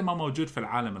 ما حتى ما موجود في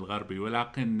العالم الغربي،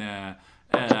 ولكن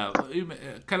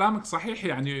كلامك صحيح،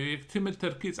 يعني يتم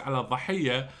التركيز على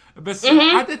الضحية، بس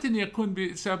مهم. عادة يكون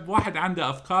بسبب واحد عنده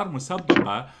أفكار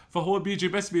مسبقة، فهو بيجي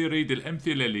بس بيريد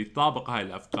الأمثلة اللي تطابق هاي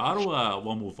الأفكار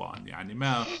وموفان، يعني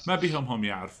ما بيهمهم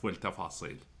يعرفوا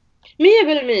التفاصيل.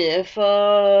 100%.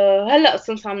 فهلأ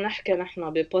since عم نحكي نحن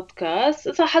ببودكاست،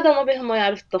 إذا حدا ما بيهمه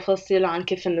يعرف التفاصيل عن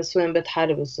كيف النسوان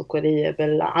بتحارب الذكورية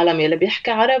بالعالم يلي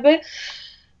بيحكي عربي،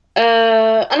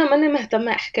 أنا ماني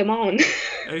مهتمة أحكي معهم.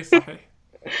 أي صحيح.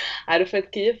 عرفت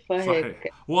كيف؟ صحيح.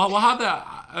 فهيك. وهذا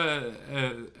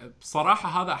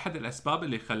بصراحة هذا أحد الأسباب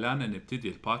اللي خلانا نبتدي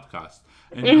البودكاست،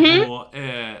 أنه مهم.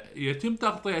 يتم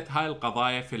تغطية هاي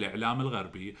القضايا في الإعلام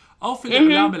الغربي أو في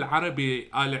الإعلام مهم. العربي،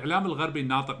 الإعلام الغربي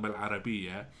الناطق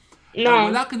بالعربية، نعم.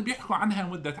 ولكن بيحكوا عنها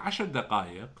مدة 10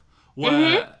 دقائق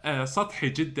مهم. وسطحي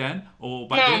جدا،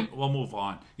 وبعدين نعم. وموف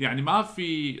اون، يعني ما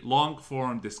في لونج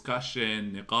فورم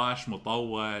ديسكشن، نقاش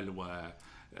مطول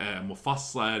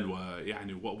ومفصل،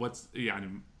 ويعني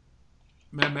يعني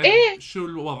إيه، شو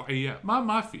الوضعية،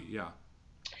 ما في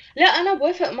لا أنا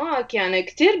بوافق معك. يعني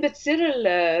كتير بتصير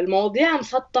المواضيع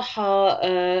مسطحة،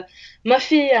 ما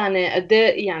في يعني قد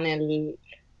إيه يعني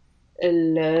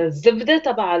الزبدة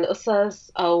تبع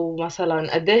القصص، أو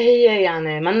مثلا قد إيه هي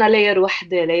يعني منا لاير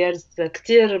وحدة، لايرز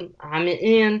كتير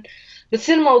عميقين.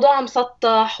 بتصير الموضوع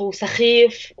مسطح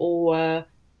وسخيف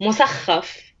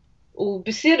ومسخف،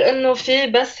 وبصير إنه في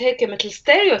بس هيك مثل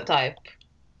ستيريوتايب،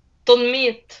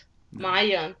 تنميط نعم.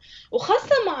 معين.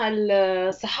 وخاصة مع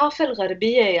الصحافة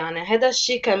الغربية، يعني هذا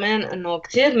الشيء كمان إنه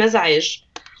كتير مزعج،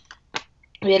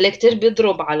 يلي كتير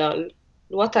بيضرب على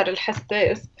الوتر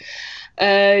الحساس.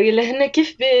 يلي هن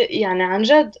كيف يعني عن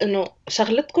جد انه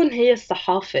شغلتكم هي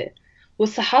الصحافة،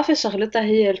 والصحافة شغلتها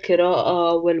هي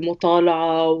القراءة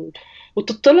والمطالعة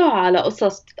وتطلعوا على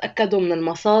قصص، تتأكدوا من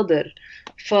المصادر.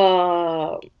 ف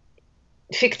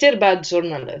في كتير bad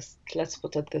journalist let's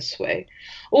put it this way.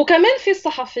 وكمان في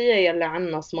الصحفية يلي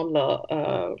عنا اسم الله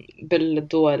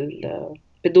بالدول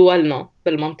بدولنا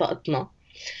بمنطقتنا.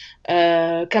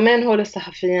 كمان هول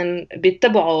الصحفيين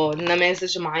بيتبعوا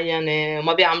نماذج معينة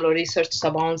وما بيعملوا ريسيرش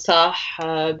تبعهم صح.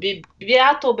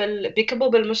 بيعطوا بيكبوا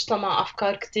بالمجتمع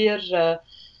أفكار كتير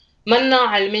منا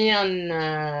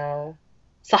علميا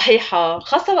صحيحة،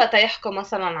 خاصة وقت يحكوا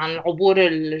مثلا عن العبور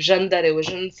الجندري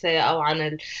والجنسي أو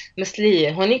عن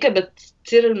المثلية. هونيك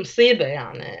بتصير المصيبة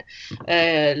يعني.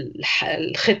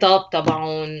 الخطاب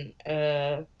تبعهم،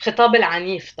 الخطاب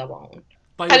العنيف تبعهم.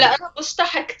 هلا طيب. أنا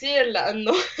بشطح كتير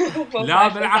لأنه ما لا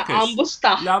بعرف إذا عم بالعكس،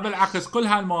 بشطح. لا بالعكس، كل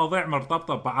هالمواضيع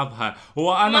مرتبطة ببعضها.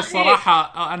 هو أنا ما هيك.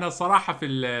 الصراحة، أنا الصراحة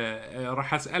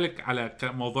راح أسألك على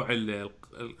موضوع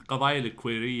القضايا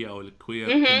الكويرية أو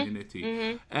الكوير اها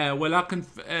كوميونيتي. اها ولكن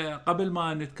قبل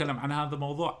ما نتكلم عن هذا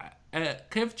الموضوع،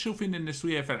 كيف تشوفين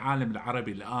النسوية في العالم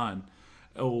العربي الآن؟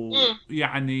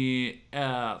 ويعني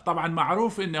طبعا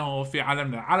معروف انه في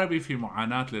عالمنا العربي في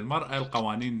معاناة للمرأة،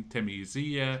 القوانين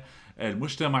التمييزية،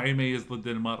 المجتمع يميز ضد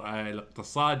المرأة،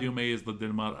 الاقتصاد يميز ضد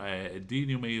المرأة، الدين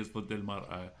يميز ضد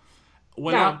المرأة.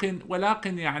 نعم.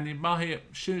 ولكن يعني ما هي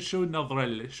شو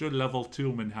النظرة شو الليفل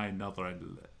 2 من هاي النظرة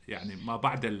يعني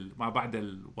ما بعد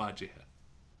الواجهة.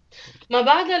 ما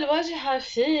بعد الواجهة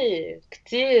في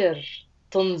كتير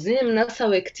تنظيم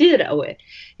نسوي كتير قوي.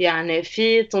 يعني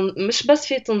مش بس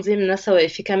في تنظيم نسوي،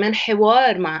 في كمان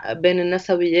حوار بين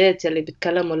النسويات يلي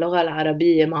بيتكلموا اللغة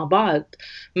العربية مع بعض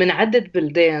من عدة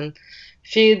بلدان.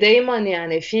 في دايما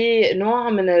يعني في نوع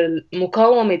من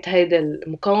مقاومة،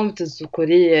 مقاومة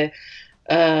الذكورية،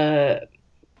 آه،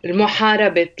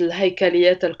 المحاربة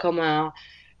الهيكليات القمع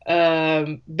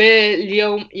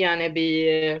باليوم يعني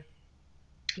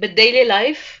بالديلي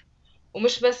لايف.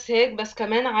 ومش بس هيك، بس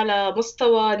كمان على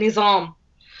مستوى نظام.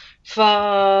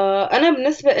 فأنا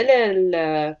بالنسبة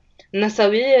إلي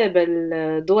النسوية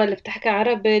بالدول اللي بتحكي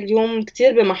عربي اليوم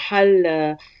كتير بمحل،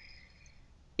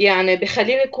 يعني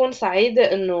بخليني أكون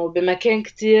سعيدة إنه بمكان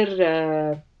كتير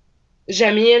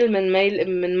جميل،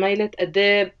 من ميلة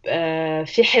أداب،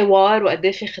 في حوار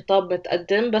وقديه في خطاب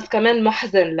بتقدم، بس كمان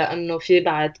محزن لأنه في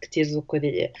بعد كتير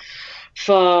ذكورية.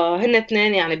 فهن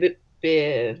اتنين يعني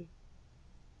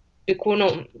بيكونوا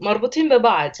مربوطين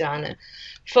ببعض يعني.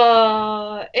 فا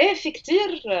ايه في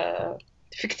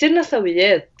كتير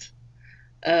نسويات،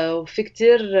 وفي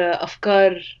كتير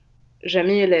أفكار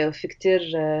جميلة، وفي كتير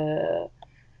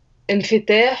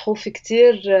انفتاح، وفي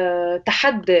كتير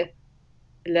تحدي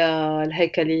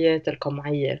للهيكليات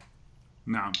القمعية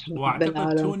نعم.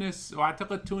 بالعالم.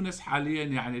 واعتقد تونس حاليا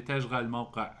يعني تشغل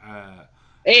موقع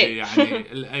ايه. يعني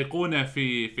الأيقونة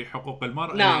في حقوق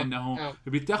المرأة، نعم لأنه نعم.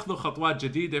 بيتخذوا خطوات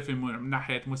جديدة من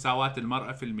ناحية مساواة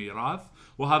المرأة في الميراث.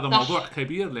 وهذا موضوع صح.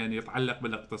 كبير لأنه يتعلق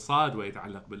بالاقتصاد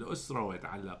ويتعلق بالأسرة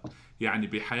ويتعلق يعني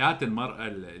بحياة المرأة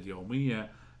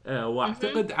اليومية. مهم.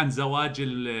 واعتقد عن زواج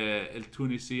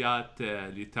التونسيات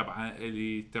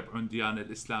اللي يتبعون الديانة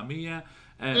الإسلامية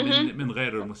مهم. من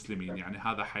غير المسلمين، يعني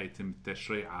هذا حيتم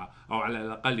تشريعه او على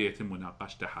الاقل يتم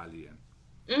مناقشته حاليا.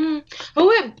 مم.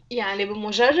 هو يعني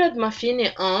بمجرد ما في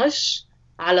نقاش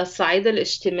على الصعيد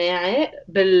الاجتماعي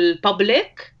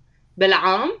بالببليك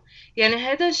بالعام، يعني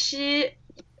هذا الشيء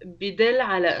بيدل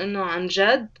على انه عن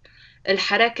جد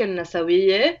الحركة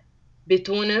النسوية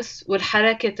بتونس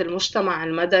والحركة المجتمع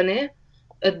المدني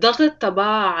الضغط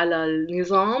تبعها على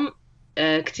النظام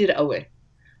كتير قوي.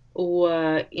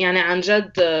 ويعني عن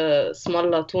جد اسم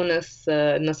الله تونس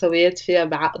النسويات فيها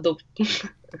بعقده.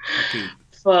 اكيد.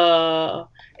 ف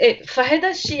إيه، فهذا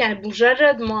الشيء يعني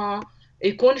بمجرد ما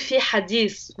يكون في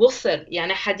حديث وصل،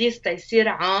 يعني حديث تيصير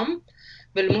عام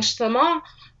بالمجتمع،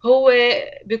 هو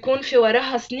بيكون في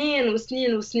وراها سنين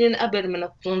وسنين وسنين قبل من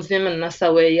التنظيم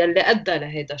النسوي يلي أدى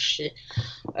لهذا الشيء.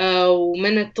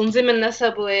 ومن التنظيم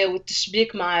النسوي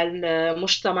والتشبيك مع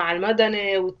المجتمع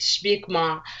المدني والتشبيك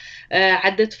مع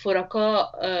عدة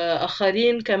فرقاء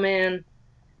آخرين كمان.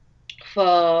 ف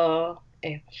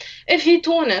ايه ايه في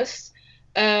تونس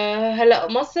هلا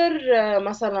مصر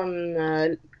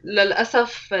مثلا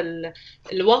للأسف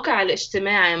الواقع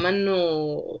الاجتماعي منه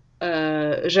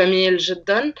جميل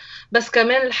جدا. بس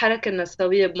كمان الحركة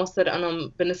النسوية بمصر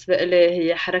أنا بالنسبة إلي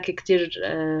هي حركة كتير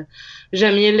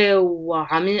جميلة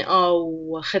وعميقة،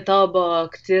 وخطابها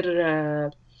كتير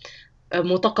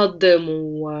متقدم،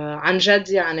 وعن جد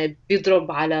يعني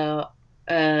بيضرب على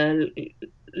آه،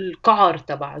 القعر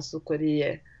تبع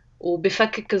الذكورية،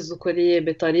 وبفكك الذكورية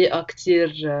بطريقة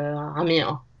كتير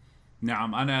عميقة.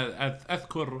 نعم. انا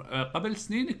اذكر قبل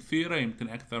سنين كثيره، يمكن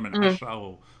اكثر من أمم، 10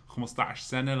 او 15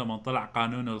 سنه، لما طلع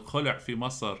قانون الخلع في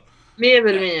مصر.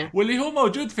 100%. واللي هو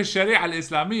موجود في الشريعة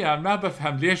الإسلامية. ما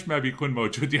بفهم ليش ما بيكون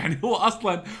موجود. يعني هو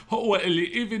أصلا هو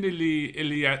اللي ايفن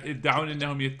اللي يدعون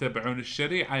انهم يتبعون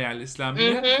الشريعة يعني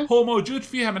الإسلامية، هو موجود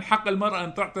فيها من حق المرأة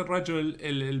ان تعطي الرجل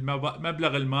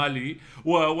المبلغ المالي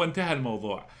وانتهى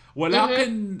الموضوع.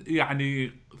 ولكن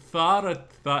يعني ثارت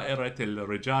ثائرة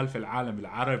الرجال في العالم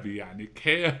العربي. يعني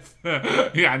كيف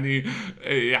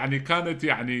يعني كانت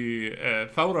يعني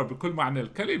ثورة بكل معنى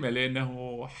الكلمة،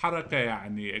 لأنه حركة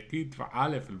يعني أكيد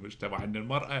فعالة في المجتمع، أن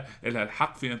المرأة لها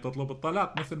الحق في أن تطلب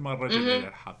الطلاق مثل ما الرجل له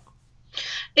الحق.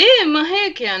 ايه ما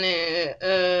هيك يعني.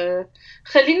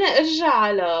 خلينا ارجع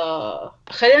على،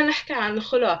 خلينا نحكي عن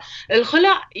الخلع.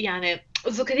 الخلع يعني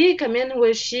الذكورية كمان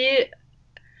هو شيء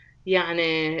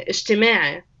يعني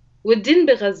اجتماعي، والدين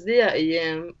بغذيها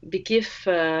ايام بكيف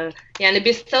يعني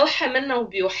بيستوحى منها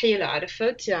وبيوحيلها،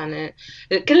 عرفت يعني.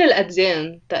 كل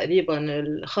الاديان تقريبا،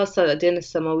 خاصة الاديان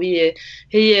السماوية،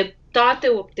 هي بتعطي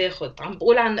وبتاخد. عم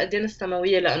بقول عن الاديان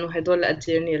السماوية لانه هدول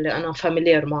الاديان اللي انا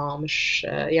فاميليار معها، مش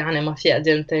يعني ما في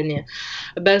اديان تانية.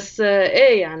 بس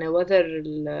ايه يعني وذر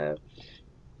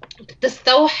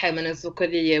بتستوحي من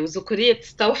الذكورية، والذكورية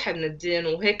بتستوحي من الدين،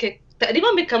 وهيك تقريبا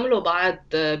بيكملوا بعض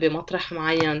بمطرح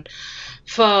معين.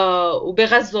 ف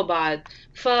وبيغذوا بعض.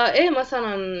 فايه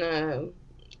مثلا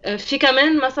في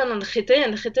كمان مثلا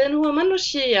الختان هو منه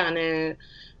شيء يعني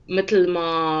مثل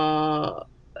ما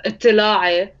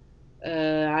اطلاعي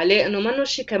عليه انه منه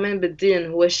شيء كمان بالدين،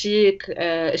 هو شيء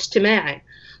اجتماعي.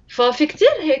 ففي كتير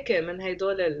هيك من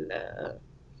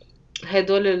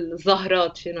هدول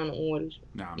الظاهرات فينا نقول.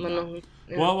 نعم نعم. منهم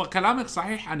وهو كلامك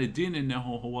صحيح عن الدين، انه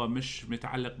هو مش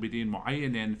متعلق بدين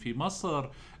معين. يعني في مصر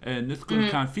نذكر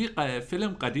كان في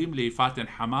فيلم قديم لفاتن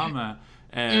حمامة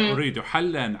اريد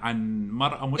حلا، عن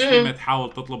مرأة مسلمة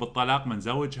تحاول تطلب الطلاق من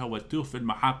زوجها وتتوه في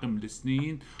المحاكم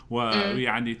لسنين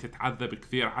ويعني تتعذب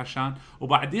كثير عشان.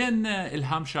 وبعدين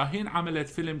الهام شاهين عملت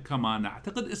فيلم كمان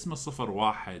اعتقد اسمه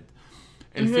 01.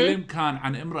 الفيلم كان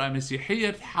عن امرأة مسيحية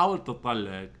تحاول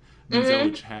تطلق من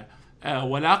زوجها،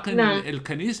 ولكن نعم.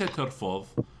 الكنيسة ترفض،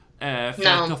 نعم.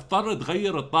 فتضطر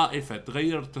تغير الطائفة،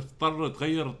 تضطر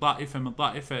تغير الطائفة من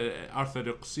طائفة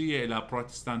أرثوذكسية إلى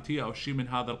بروتستانتية أو شيء من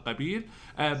هذا القبيل،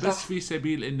 بس صح. في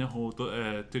سبيل إنه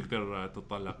تقدر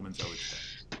تطلق من زوجها.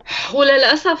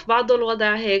 وللأسف بعض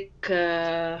الوضع هيك.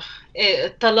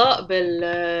 الطلاق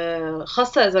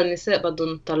خاصة إذا النساء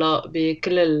بدهم الطلاق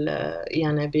بكل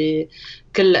يعني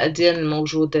بكل الأديان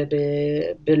الموجودة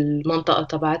بالمنطقة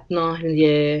تبعتنا،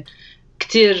 هي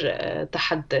كتير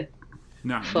تحدي.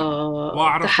 نعم.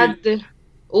 وأعرف تحدي.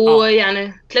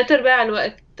 ويعني 3/4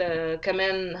 الوقت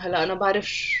كمان هلا أنا بعرف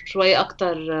شوي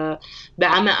أكتر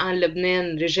بعمق عن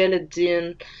لبنان. رجال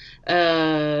الدين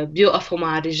بيوقفوا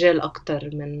مع الرجال أكتر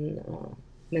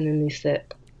من النساء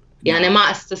يعني. نعم.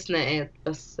 مع استثناءات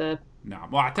بس.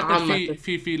 نعم. واعتقد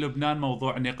في لبنان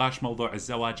موضوع نقاش موضوع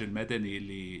الزواج المدني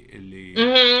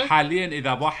اللي حاليا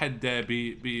اذا واحد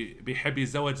بيحب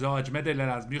يتزوج زواج مدني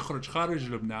لازم يخرج خارج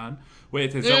لبنان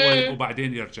ويتزوج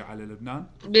وبعدين يرجع على لبنان.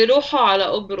 بيروحوا على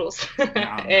قبرص.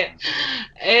 نعم.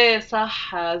 ايه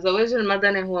صح. زواج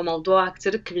المدني هو موضوع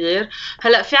كتير كبير.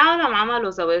 هلا في عالم عملوا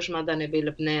زواج مدني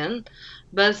بلبنان،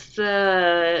 بس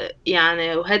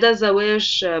يعني وهذا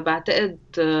الزواج بعتقد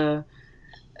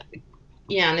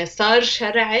يعني صار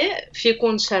شرعي، في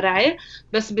يكون شرعي،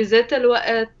 بس بذات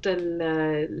الوقت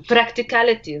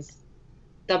البراكتيكاليتيز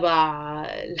تبع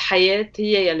الحياة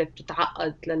هي يلي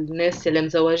بتتعقد للناس اللي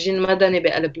مزوجين مدني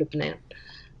بقلب لبنان.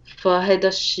 فهذا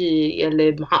الشيء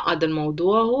يلي معقد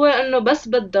الموضوع، هو انه بس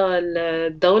بدها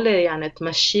الدولة يعني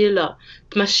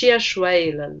تمشيها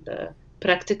شوي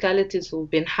practicalities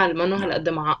وبينحل، منه هالقد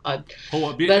معقد.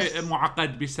 هو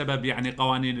معقد بسبب يعني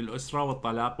قوانين الأسرة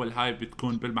والطلاق والهاي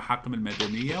بتكون بالمحاكم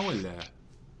المدنية ولا؟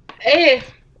 ايه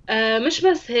مش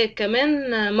بس هيك كمان.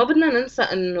 ما بدنا ننسى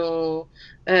انه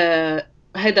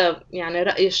هذا يعني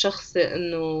رأيي الشخصي،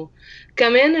 انه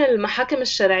كمان المحاكم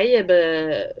الشرعية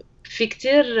في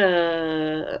كتير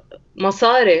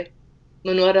مصاري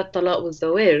من وراء الطلاق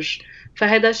والزواج.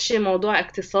 فهذا الشيء موضوع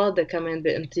اقتصادي كمان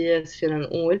بامتياز فينا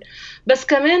نقول. بس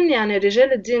كمان يعني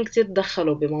رجال الدين كتير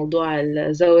تدخلوا بموضوع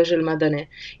الزواج المدني.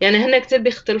 يعني هن كتير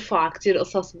بيختلفوا على كتير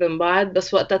قصص بين بعض،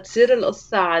 بس وقتها تصير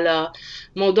القصة على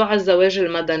موضوع الزواج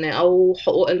المدني أو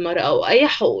حقوق المرأة أو أي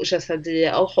حقوق جسدية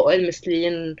أو حقوق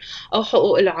المثليين أو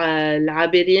حقوق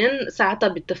العابرين، ساعتها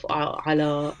بيتفقوا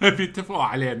على بيتفقوا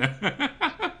علينا.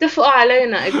 بيتفقوا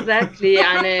علينا exactly.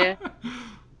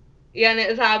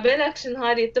 يعني إذا عبالك شي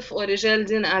نهار يتفقوا رجال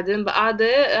دين قاعدين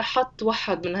بقعدة، حط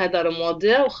واحد من هذا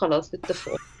المواضيع وخلاص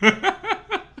بيتفقوا.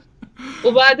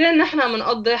 وبعدين نحن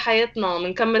بنقضي حياتنا،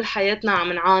 بنكمل حياتنا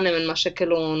عم نعاني من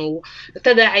مشاكلهم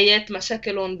وتداعيات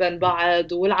مشاكلهم بين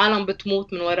بعض، والعالم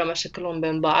بتموت من وراء مشاكلهم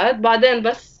بين بعض. بعدين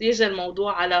بس يجي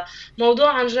الموضوع على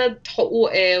موضوع عن جد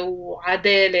حقوقي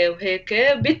وعدالة وهيك،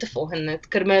 بيتفقوا هن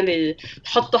كرمال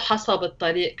يحطوا حسب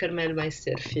الطريق كرمال ما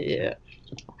يصير في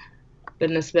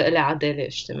بالنسبة لي عدالة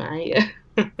اجتماعية.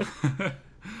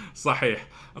 صحيح.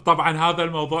 طبعا هذا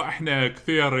الموضوع احنا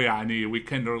كثير يعني we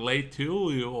can relate to،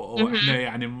 واحنا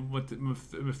يعني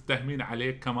مفتهمين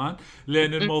عليه كمان،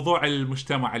 لان الموضوع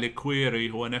المجتمع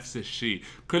الكويري هو نفس الشيء،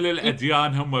 كل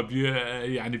الاديان هم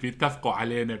يعني بيتفقوا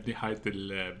علينا بنهاية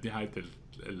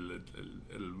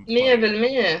مية الطريق.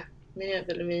 بالمية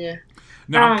 100%.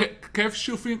 نعم. كيف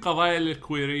تشوفين قضايا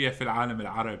الكويرية في العالم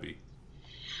العربي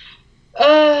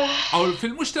آه او في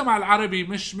المجتمع العربي؟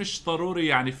 مش ضروري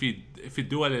يعني في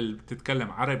الدول اللي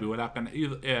بتتكلم عربي، ولكن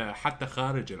حتى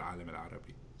خارج العالم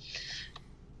العربي.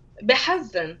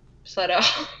 بحزن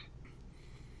بصراحة.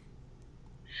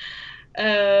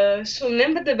 شو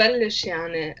منين بدي بلش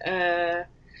يعني؟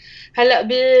 هلا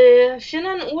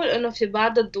فينا نقول انه في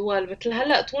بعض الدول مثل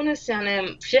هلا تونس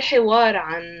يعني في حوار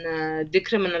عن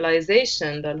decriminalization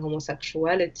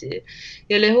للهوموسيكشواليتي،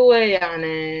 يلي هو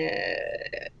يعني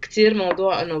كتير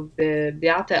موضوع انه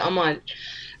بيعطي امل.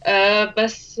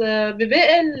 بس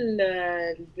بباقي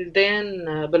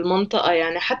البلدان بالمنطقة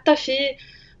يعني حتى في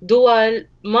دول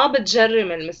ما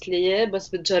بتجرم المثلية، بس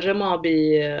بتجرمها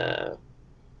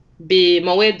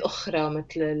بمواد أخرى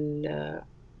مثل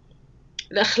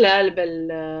الإخلال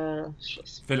شو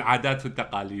اسمه، في العادات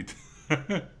والتقاليد.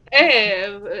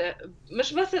 ايه،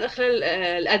 مش بس الإخلال،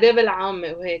 الآداب العامة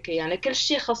وهيك، يعني كل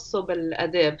شيء خاصه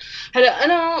بالآداب. هلا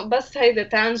أنا بس هيدا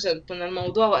تانجنت من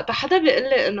الموضوع، وقت حدا بيقول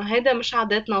لي إنه هيدا مش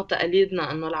عاداتنا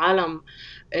وتقاليدنا، إنه العالم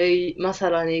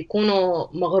مثلا يكونوا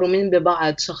مغرومين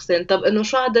ببعض شخصين. طب انه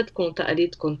شو عادتكم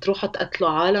وتقاليدكم؟ تروحوا تقتلوا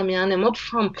عالم؟ يعني ما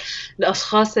بفهم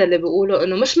الاشخاص اللي بيقولوا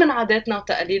انه مش من عاداتنا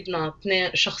وتقاليدنا اثنين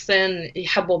شخصين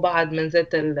يحبوا بعض من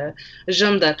ذات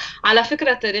الجندر. على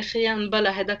فكرة تاريخيا بلا،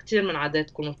 هذا كتير من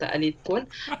عاداتكم وتقاليدكم،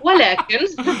 ولكن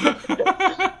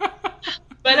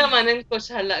بلا ما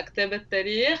ننكش هلا كتاب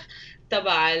التاريخ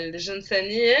تبع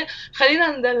الجنسانية،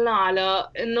 خلينا ندلنا على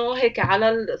انه هيك على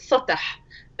السطح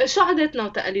شو عاداتنا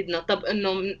وتقاليدنا. طب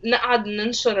انه نقعد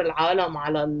ننشر العالم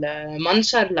على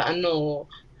المنشر لانه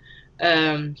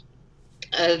um,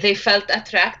 they felt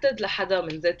attracted لحدا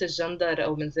من ذات الجندر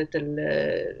او من ذات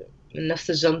من نفس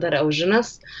الجندر او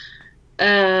الجنس.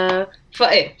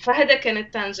 فايه، فهذا كان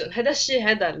التانجن. هذا الشيء،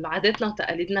 هذا عاداتنا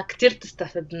وتقاليدنا كتير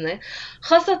تستفدنا،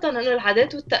 خاصة انه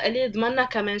العادات والتقاليد منا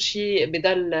كمان شيء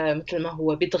بضل مثل ما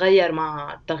هو، بيتغير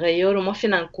مع التغير، وما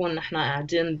فينا نكون نحن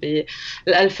قاعدين بال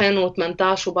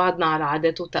 2018 وبعدنا على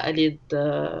عادات وتقاليد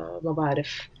ما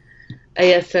بعرف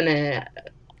اي سنة،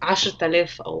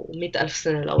 10,000 أو 100,000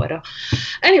 سنة لورا.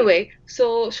 anyway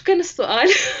so شو كان السؤال؟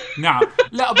 نعم.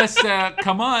 لا بس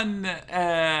كمان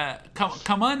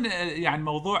كمان يعني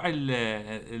موضوع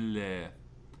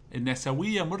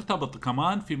النسوية مرتبط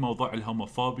كمان في موضوع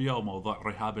الهوموفوبيا وموضوع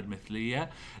رهاب المثلية،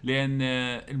 لأن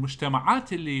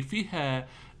المجتمعات اللي فيها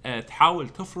تحاول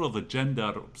تفرض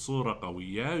الجندر بصورة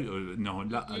قوية، انه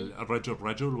لا الرجل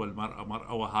رجل والمرأة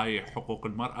مرأة، وهاي حقوق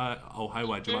المرأة او هاي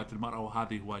واجبات المرأة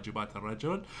وهذه واجبات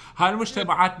الرجل. هاي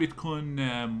المجتمعات بتكون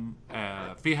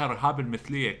فيها رهاب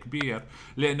المثلية كبير،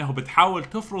 لانه بتحاول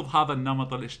تفرض هذا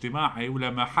النمط الاجتماعي،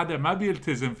 ولما حدا ما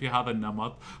بيلتزم في هذا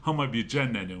النمط هم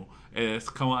بيتجننوا،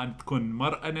 سواء تكون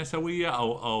مرأة نسوية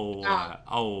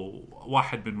او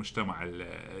واحد من مجتمع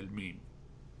الميم.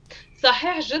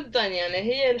 صحيح جدا. يعني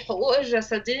هي الحقوق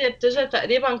الجسدية بتجي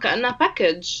تقريبا كأنها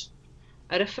باكج،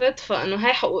 عرفت؟ فإنه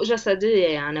هاي حقوق جسدية،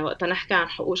 يعني وقت نحكي عن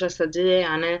حقوق جسدية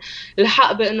يعني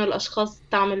الحق بإنه الأشخاص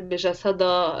تعمل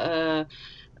بجسدها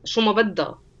شو ما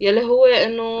بدها، يلي هو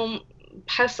إنه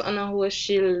بحس أنا هو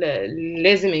الشيء اللي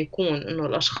لازم يكون، إنه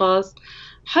الأشخاص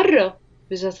حرة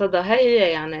بجسدها. هاي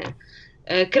هي يعني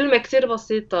كلمة كتير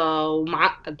بسيطة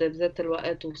ومعقدة بذات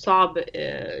الوقت، وصعب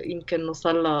يمكن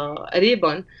نوصلها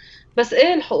قريبا. بس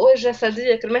ايه الحقوق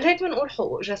الجسدية، كرمال هيك بنقول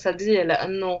حقوق جسدية،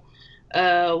 لأنه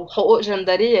وحقوق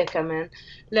جندرية كمان،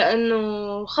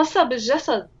 لأنه خاصة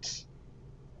بالجسد.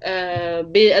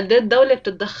 بقد ايه الدولة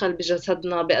بتتدخل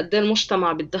بجسدنا، بقد ايه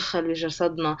المجتمع بيتدخل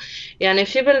بجسدنا. يعني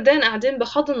في بلدان قاعدين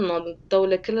بحضننا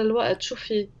الدولة كل الوقت. شو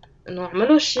في انه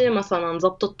عملوا شيء مثلا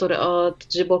ضبطوا الطرقات،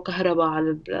 تجيبوا كهرباء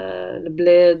على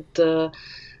البلاد،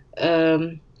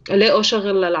 لقوا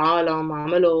شغل للعالم،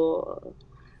 عملوا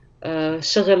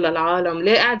شغل للعالم.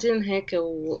 ليه قاعدين هيك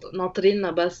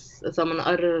وناطريننا بس إذا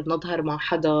منقرر نظهر مع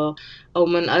حدا، أو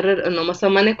منقرر إنه مثلا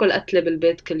ما ناكل قتلة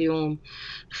بالبيت كل يوم؟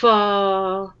 ف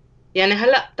يعني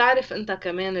هلأ بتعرف أنت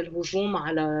كمان الهجوم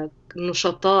على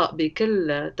نشطاء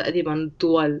بكل تقريبا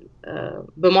الدول،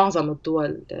 بمعظم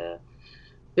الدول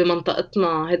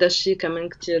بمنطقتنا. هذا الشيء كمان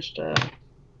كتير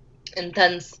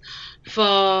انتنس.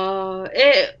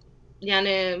 ايه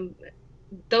يعني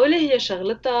الدولة هي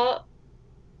شغلتها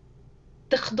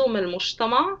تخدم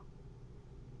المجتمع،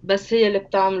 بس هي اللي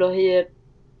بتعمله هي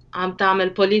عم تعمل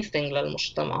بوليسينج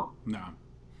للمجتمع. نعم.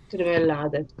 كرمال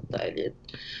العادات والتقاليد.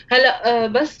 هلا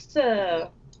بس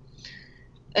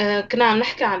كنا عم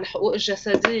نحكي عن الحقوق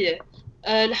الجسدية.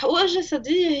 الحقوق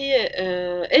الجسدية هي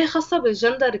ايه خاصة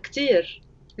بالجندر كتير.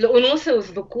 الأنوثة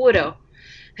والذكورة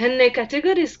هن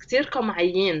كاتيجوريز كتير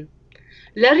قمعيين،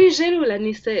 لا رجال ولا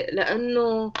نساء،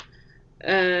 لأنه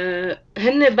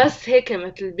هن بس هيك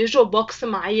مثل بيجوا بوكس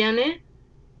معينة،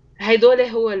 هيدول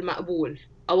هو المقبول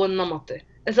أو النمطي.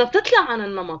 إذا بتطلع عن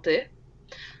النمطي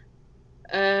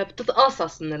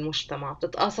بتتقاصص من المجتمع،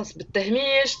 بتتقاصص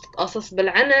بالتهميش، بتتقاصص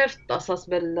بالعنف، بتتقاصص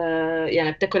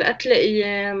يعني بتاكل قتل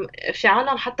ايام. في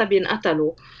عالم حتى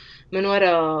بينقتلوا من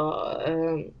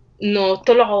وراء انه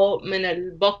طلعوا من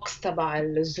البوكس تبع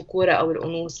الذكورة او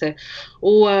الانوثة.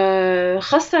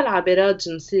 وخاصة العابرات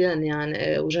جنسيا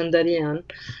يعني وجندريا،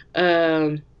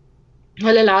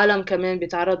 هلا العالم كمان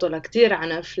بيتعرضوا لكتير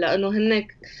عنف، لانه هن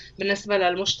بالنسبة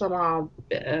للمجتمع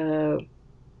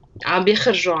عم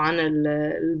بيخرجوا عن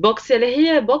البوكس اللي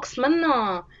هي بوكس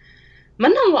منا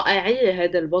واقعية.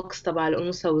 هذا البوكس تبع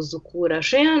الأنوثة والذكورة،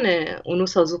 شو يعني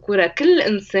أنوثة وذكورة؟ كل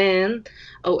إنسان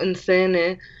أو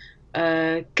إنسانة،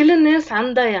 كل الناس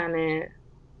عندها يعني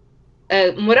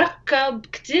مركب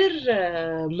كتير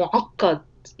معقد.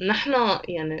 نحن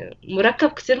يعني مركب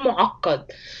كتير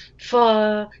معقد.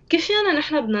 فكيف يعني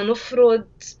نحن بدنا نفرض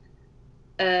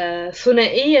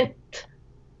ثنائية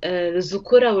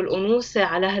الذكورة والأنوثة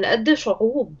على هالقد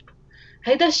شعوب؟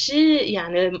 هيدا الشيء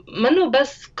يعني منه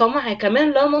بس قمعي،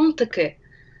 كمان لا منطقي.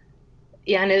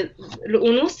 يعني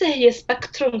الأنوثة هي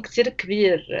سبكتروم كتير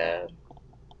كبير،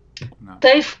 نعم.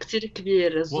 طيف كتير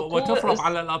كبير. وتفرض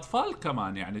على الأطفال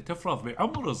كمان، يعني تفرض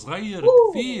بعمر صغير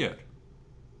كثير.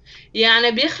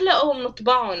 يعني بيخلقوا من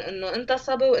طبعهم إنه أنت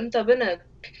صبي وأنت بنت،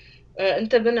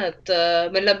 أنت بنت،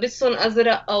 بنلبسهم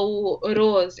أزرق أو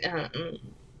روز. يعني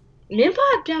مين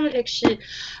بعد بيعمل هيك شيء؟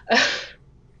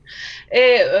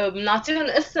 ايه بنعطيهم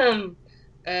اسم.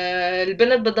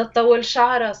 البنت بدها تطول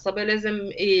شعرها، الصبي لازم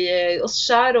يقص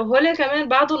شعره. هول كمان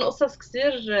بعضهم قصص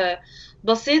كثير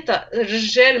بسيطة.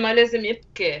 الرجال ما لازم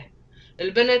يبكي،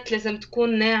 البنت لازم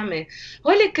تكون ناعمة.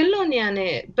 هول كلهم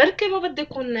يعني بركي ما بدي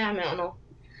أكون ناعمة أنا،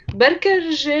 بركي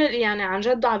الرجال يعني عن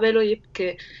جد عباله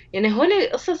يبكي. يعني هول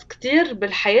قصص كتير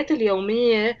بالحياة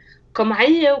اليومية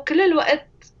قمعية، وكل الوقت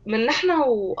من نحن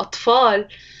وأطفال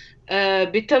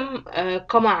بيتم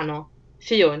قمعنا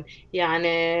فيهم.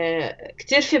 يعني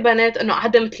كتير في بنات انه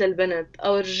قعد مثل البنت،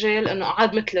 او رجال انه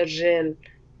قعد مثل الرجال،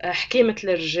 حكي مثل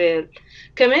الرجال.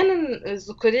 كمان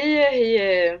الذكورية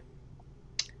هي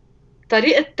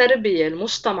طريقة تربية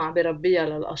المجتمع بربيها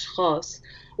للأشخاص.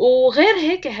 وغير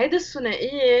هيك هيدي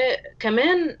الثنائية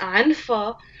كمان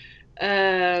عنفة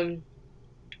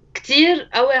كتير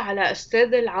قوي على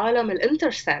أجساد العالم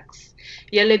الانترسكس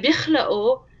يلي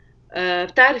بيخلقوا.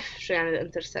 بتعرف شو يعني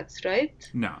الانترسكس رايت؟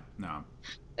 نعم نعم.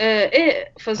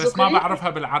 ايه بس ما فالذكورية. بعرفها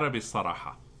بالعربي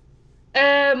الصراحة.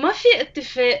 ما في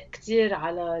اتفاق كتير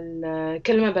على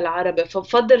الكلمة بالعربي،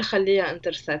 فبفضل خليها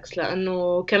انترسكس،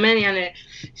 لأنه كمان يعني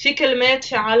في كلمات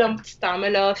في عالم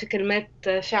بتستعملها، في كلمات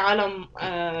في عالم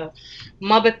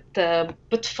ما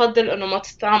بتفضل انه ما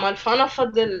تستعمل. فأنا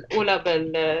بفضل أولى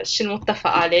بالشيء المتفق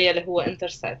عليه اللي هو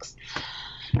انترسكس.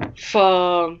 ف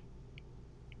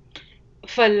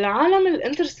فالعالم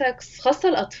الانترسكس، خاصة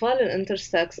الأطفال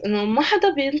الانترسكس، إنه ما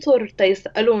حدا بينطر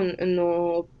تيسألون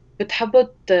إنه بتحبوا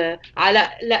على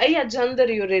لأي جندر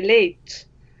يوريليت،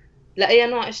 لأي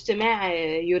نوع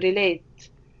اجتماعي يوريليت.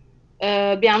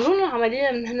 بيعملون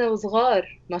عملية من هن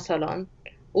وصغار مثلا،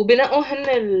 وبنقوا هن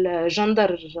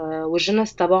الجندر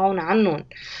والجنس تبعهم عنهم.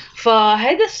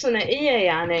 فهيدا الثنائية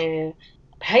يعني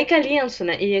هيكليا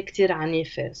ثنائية كتير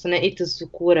عنيفة، ثنائية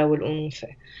الذكورة والأنوثة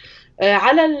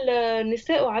على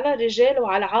النساء وعلى الرجال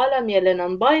وعلى العالم يلي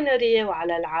نون باينري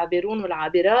وعلى العابرون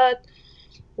والعابرات،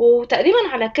 وتقريبا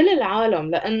على كل العالم،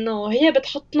 لأنه هي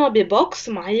بتحطنا ببوكس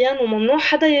معين وممنوع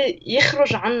حدا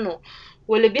يخرج عنه.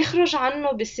 واللي بيخرج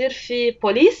عنه بيصير في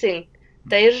بوليسينج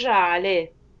تيرجع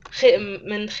عليه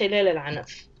من خلال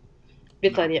العنف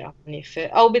بطريقة عنيفة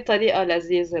أو بطريقة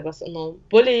لذيذة، بس إنه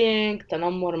بولينج،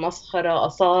 تنمر، مسخرة،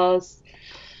 قصاص،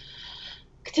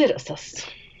 كتير قصص.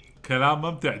 كلام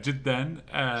ممتع جدا.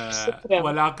 شكرا.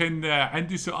 ولكن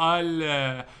عندي سؤال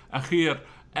أخير.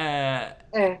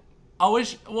 ايه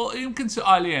يمكن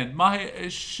سؤالين. ما هي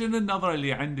شنو النظرة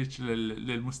اللي عندك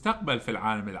للمستقبل في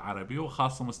العالم العربي،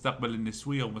 وخاصة مستقبل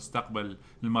النسوية ومستقبل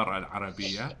المرأة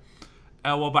العربية؟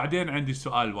 وبعدين عندي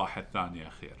سؤال واحد ثاني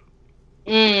أخير.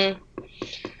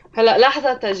 هلا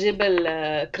لحظة تجيب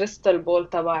الكريستال بول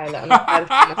تبعي، لأنه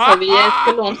عارف النسويات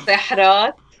كلهم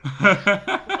ساحرات.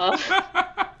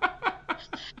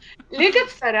 ليك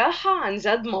بصراحة عن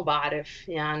جد ما بعرف،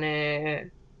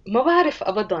 يعني ما بعرف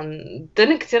أبدا.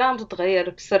 الدنيا كتير عم تتغير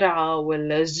بسرعة،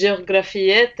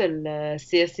 والجيوغرافيات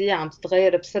السياسية عم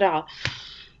تتغير بسرعة،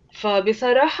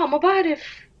 فبصراحة ما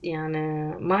بعرف،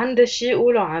 يعني ما عندي شيء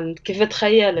أقوله عن كيف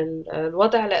أتخيل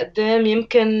الوضع لقدام.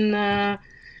 يمكن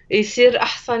يصير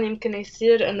أحسن، يمكن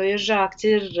يصير إنه يرجع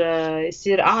كتير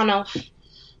يصير أعنف.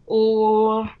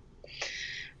 و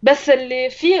بس اللي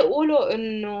فيه أقوله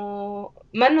إنه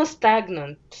منه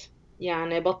stagnant،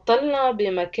 يعني بطلنا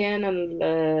بمكان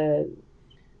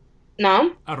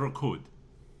نعم الركود.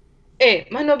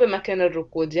 ايه، منه بمكان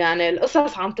الركود، يعني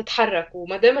القصص عم تتحرك،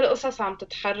 وما دام القصص عم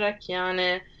تتحرك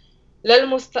يعني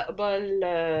للمستقبل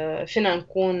فينا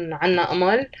نكون عنا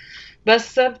أمل.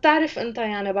 بس بتعرف انت،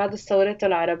 يعني بعد الثورات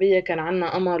العربية كان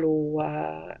عنا أمل،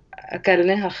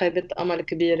 وأكلناها خيبة أمل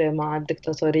كبيرة مع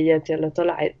الدكتاتوريات يلي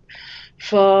طلعت.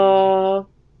 ف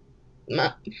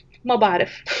ما, ما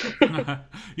بعرف.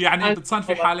 يعني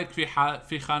بتصنفي حالك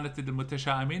في خانة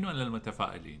المتشائمين ولا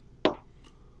المتفائلين؟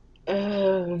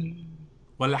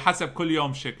 ولا حسب كل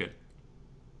يوم شكل؟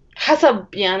 حسب،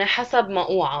 يعني حسب ما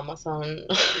اوعى مثلا.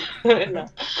 لا،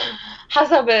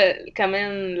 حسب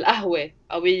كمان القهوة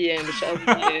قوية مش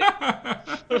قوية.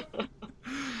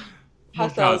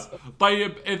 حسب. ممتاز.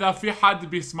 طيب إذا في حد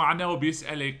بيسمعنا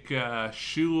وبيسألك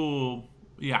شو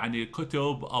يعني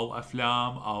كتب أو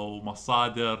أفلام أو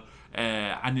مصادر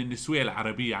عن النسوية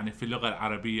العربية، يعني في اللغة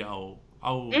العربية،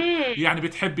 أو يعني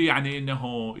بتحبي يعني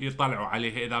إنه يطلعوا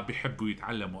عليها إذا بيحبوا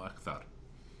يتعلموا أكثر،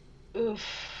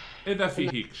 أوف. إذا في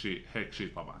هيك شيء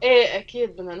طبعا. ايه اكيد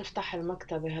بدنا نفتح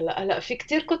المكتبة. هلا في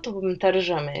كتير كتب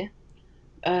مترجمة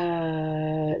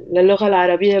للغة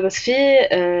العربية، بس في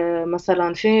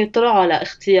مثلا في طلعوا على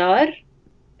اختيار.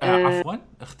 عفوا،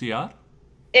 اختيار.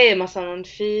 ايه مثلا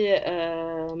في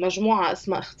مجموعة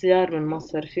اسمها اختيار من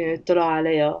مصر، في طلعوا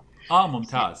عليها.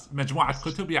 ممتاز. مجموعة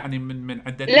كتب يعني من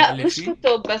عدة لا مش مؤلفين.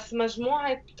 كتب، بس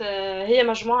مجموعة هي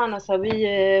مجموعة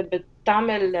نسوية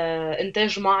بتعمل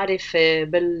إنتاج معرفة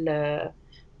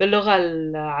باللغة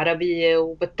العربية،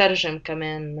 وبترجم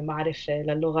كمان معرفة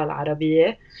للغة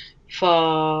العربية.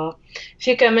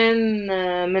 ففي كمان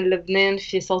من لبنان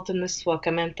في صوت النسوة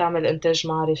كمان تعمل إنتاج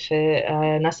معرفة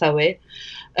نسوي.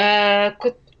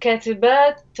 كنت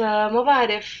كاتبات ما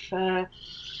بعرف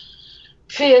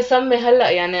في سمي هلأ،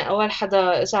 يعني أول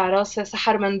حدا إجا على راسي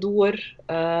سحر مندور.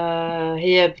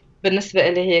 هي بالنسبة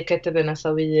إلي هي كاتبة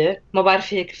نسوية، ما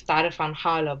بعرف هي كيف تعرف عن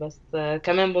حالها، بس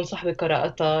كمان بنصح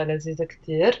بقراءتها، لذيذة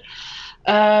كتير.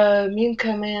 مين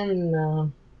كمان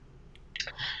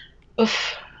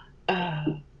أوف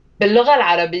باللغة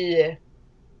العربية.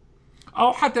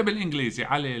 او حتى بالانجليزي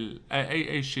على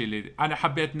اي شيء اللي انا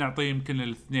حبيت نعطيه يمكن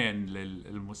الاثنين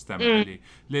للمستمع، مم. اللي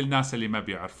للناس اللي ما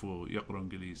بيعرفوا يقروا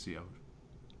انجليزي او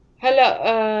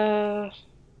هلأ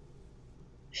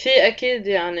في أكيد،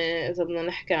 يعني إذا بدنا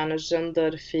نحكي عن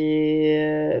الجندر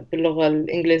في باللغة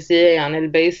الإنجليزية، يعني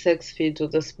البيسكس في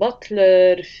جوديث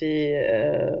باتلر، في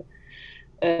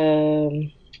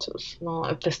شو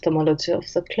اسمه epistemology of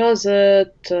the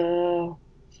closet.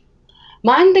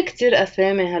 ما عندي كتير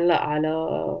أسامي هلأ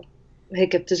على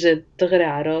هيك بتجي دغري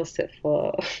على راسي.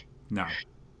 نعم.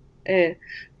 إيه،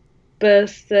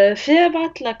 بس في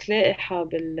أبعت لك لائحة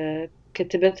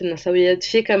بالكاتبات النسويات.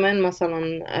 في كمان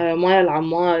مثلا مايا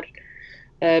العمار.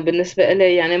 بالنسبة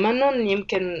إلي يعني منهم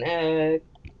يمكن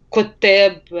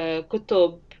كتاب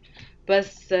كتب،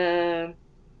 بس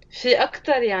في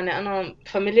أكتر، يعني أنا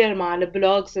فاميليار مع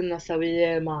البلوجز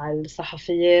النسوية، مع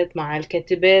الصحفيات، مع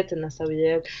الكاتبات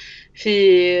النسويات.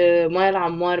 في مايا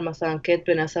العمار مثلا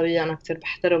كاتبة نسوية أنا كتير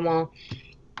بحترمها.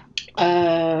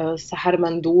 سحر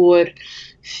مندور.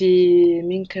 في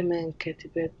مين كمان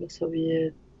كاتبات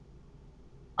نسويات؟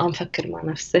 عم فكر مع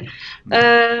نفسي.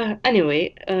 نعم.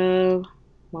 anyway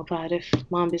ما بعرف،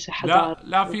 ما عم بيجي حدا على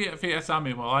لا راسي. في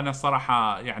اسامي، وانا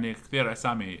الصراحه يعني كثير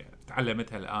اسامي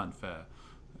تعلمتها الان، ف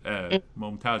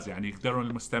ممتاز. يعني يقدرون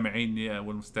المستمعين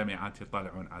والمستمعات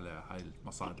يطلعون على هاي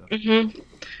المصادر. مهم.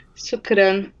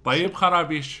 شكرا. طيب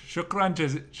خرابيش،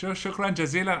 شكرا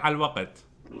جزيلا على الوقت.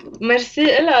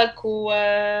 ميرسي إلك.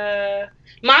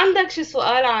 ما عندك شي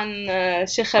سؤال عن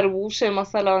شي خربوشة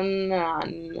مثلا؟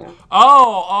 عن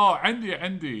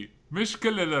عندي مش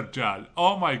كل الرجال.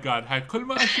 او ماي جاد، هاي كل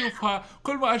ما اشوفها،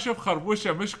 كل ما اشوف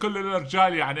خربوشه مش كل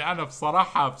الرجال، يعني انا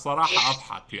بصراحه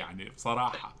اضحك يعني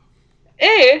بصراحه.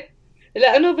 ايه،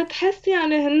 لانه بتحس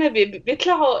يعني هن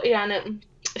بيطلعوا يعني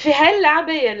في هاي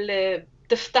اللعبة يلي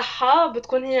بتفتحها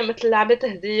بتكون هي مثل لعبة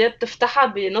هدية، بتفتحها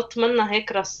بينط منها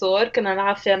هيك رسور كنا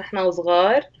نلعب فيها نحن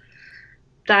وصغار.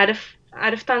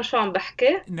 عرفت عن شو عم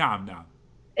بحكي؟ نعم نعم.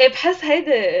 ايه، بحس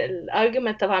هيدي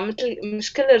الارجيومنت تبع مثل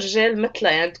مش كل الرجال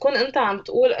مثلها، يعني تكون انت عم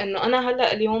تقول انه انا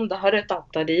هلا اليوم ظهرت على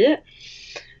الطريق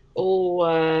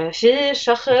وفي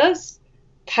شخص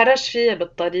تحرش فيا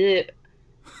بالطريق،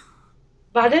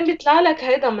 بعدين بيطلع لك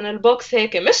هيدا من البوكس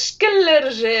هيك مش كل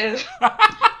الرجال.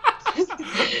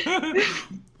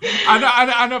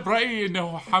 انا برايي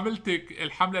انه حملتك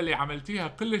الحمله اللي عملتيها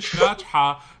كلش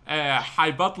ناجحه.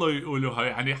 حيبطلوا يقولوها،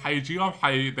 يعني حيجيهم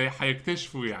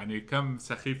حيكتشفوا يعني كم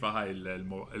سخيفه هاي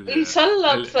ان شاء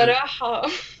الله ال ال بصراحة.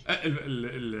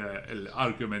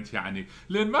 الارجيومنت، يعني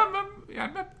لان ما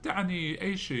يعني ما بتعني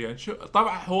اي شيء. يعني شو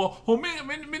طبعا هو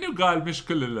منو قال مش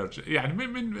كل الرجال؟ يعني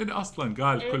من اصلا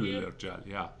قال كل الرجال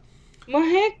يا. ما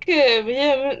هيك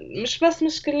هي مش بس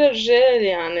مش كل الرجال،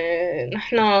 يعني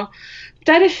نحنا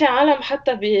بتعرف في عالم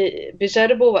حتى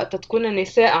بيجربوا وقت تكون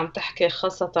النساء عم تحكي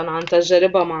خاصة عن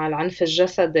تجاربها مع العنف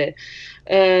الجسدي،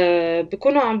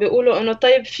 بيكونوا عم بيقولوا انه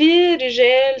طيب في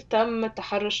رجال تم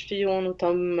التحرش فيهم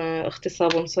وتم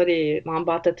اغتصابهم. سوري ما عم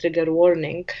بعطي تريجر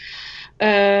وورنينج.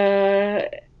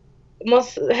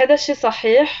 هذا الشيء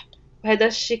صحيح، وهذا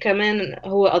الشيء كمان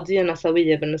هو قضية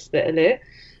نسوية بالنسبة إلي.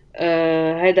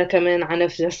 هيدا كمان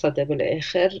عنف جسدي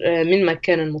بالآخر، مين ما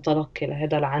كان المتلقي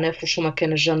لهذا العنف وشو ما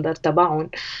كان الجندر تبعهم.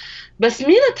 بس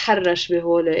مين تحرش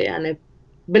بهول يعني؟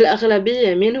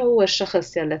 بالأغلبية مين هو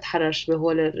الشخص يلي تحرش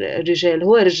بهول الرجال؟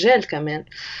 هو رجال كمان.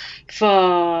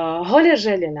 فهول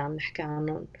الرجال يلي عم نحكي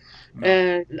عنهم،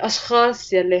 نعم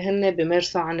الأشخاص يلي هن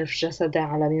بيمارسوا عنف جسدي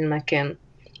على مين ما كان،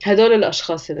 هدول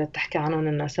الأشخاص اللي بتحكي عنهم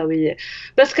النسوية.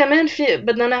 بس كمان في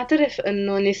بدنا نعترف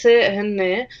إنه نساء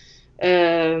هن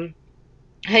آه،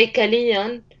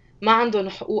 هيكليا ما عندهم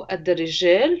حقوق قد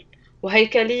الرجال،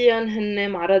 وهيكليا هن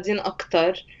معرضين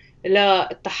أكتر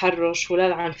للتحرش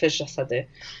وللعنف الجسدي.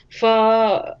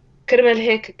 فكرمال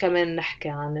هيك كمان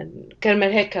نحكي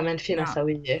كرمال هيك كمان في نعم.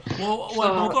 نسوية. ف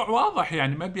والموضوع واضح،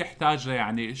 يعني ما بيحتاج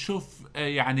يعني شوف،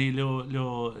 يعني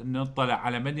لو نطلع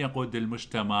على من يقود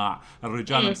المجتمع،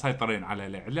 الرجال مم. مسيطرين على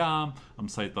الإعلام،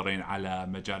 مسيطرين على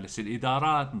مجالس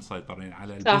الإدارات، مسيطرين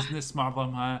على صح. البزنس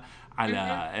معظمها، مهم.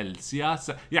 على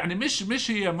السياسة. يعني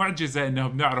مش هي معجزة انه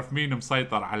بنعرف مين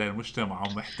مسيطر على المجتمع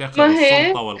ما ومحتكر السلطة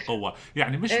هيك. والقوة.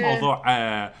 يعني مش آه، موضوع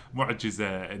معجزة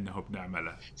انه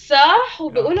بنعمله. صح. يا.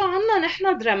 وبيقولوا عنا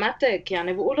نحن دراماتيك،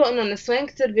 يعني بيقولوا انه النسوان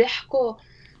كتير بيحكوا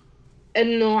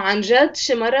انه عن جد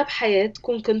شي مرة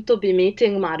بحياتكم كنتوا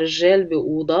بميتينج مع رجال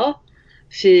بأوضة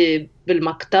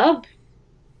بالمكتب،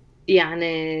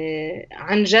 يعني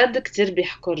عن جد كتير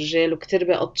بيحكوا رجال وكتير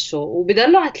بيقطشوا،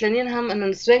 وبضلوا عتلانين هم انه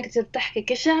نسوان كتير بتحكي.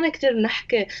 كيف يعني كتير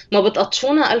بنحكي؟ ما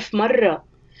بتقطشونا 1000 مرة.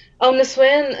 او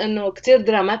نسوان انه كتير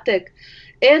دراماتيك.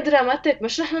 ايه دراماتيك؟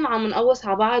 مش نحن عم نقوص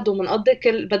على بعض ومنقضي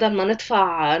كل بدل ما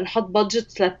ندفع نحط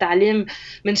بادجتس للتعليم،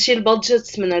 منشيل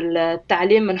بادجتس من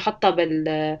التعليم منحطها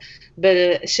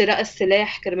بشراء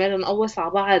السلاح كرمال نقوص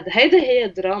على بعض. هيدي هي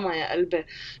الدراما يا قلبي.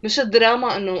 مش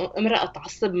الدراما انه امرأة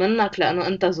تعصب منك لانه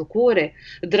انت ذكوري.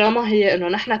 الدراما هي انه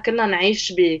نحن كلنا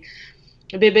نعيش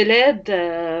ببلاد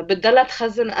بتضلها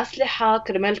تخزن اسلحة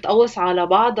كرمال تقوص على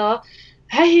بعضها.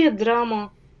 هاي هي الدراما.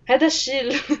 هذا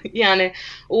الشيء يعني.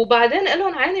 وبعدين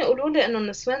لهم عيني يقولوا لي انه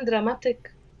النسوان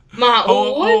دراماتيك. هو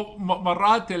معقول؟ هو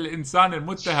مرات الانسان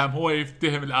المتهم هو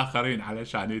يفتهم الاخرين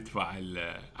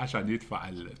عشان يدفع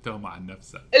التهمه عن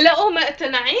نفسه. لقوا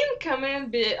مقتنعين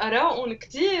كمان بآرائهم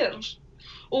كتير.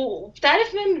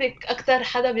 وبتعرف مين اكتر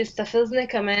حدا بيستفزني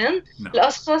كمان؟ نعم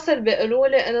الاشخاص اللي بيقولوا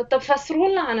لي انه طب فسروا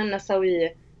لنا عن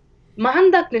النسوية. ما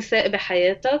عندك نساء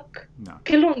بحياتك؟ نعم.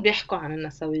 كلهم بيحكوا عن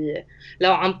النسوية.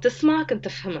 لو عم تسمع كنت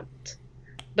فهمت.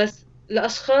 بس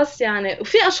الأشخاص يعني،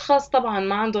 وفي أشخاص طبعا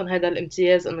ما عندهم هذا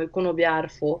الامتياز إنه يكونوا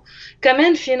بيعرفوا،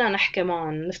 كمان فينا نحكي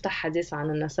معهم نفتح حديث عن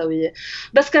النسوية.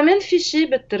 بس كمان في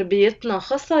شيء بتربيتنا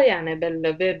خاصة يعني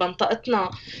بمنطقتنا،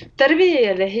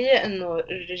 التربية اللي هي إنه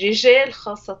الرجال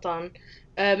خاصة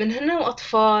من هن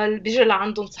وأطفال بيجي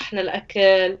لعندهم صحن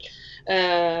الأكل،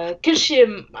 كل شيء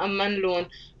مأمن لهم.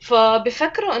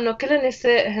 فبفكروا انه كل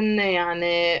النساء هن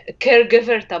يعني كير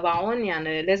جيفر تبعهم،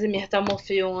 يعني لازم يهتموا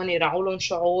فيهم، يرعوا لهم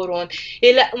شعورهم،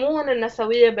 يلقمون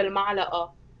النسوية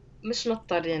بالمعلقة. مش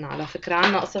مضطرين على فكرة،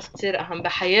 عنا قصص كتير أهم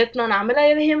بحياتنا نعملها،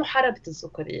 يلي هي محاربة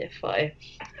الذكورية. فايه.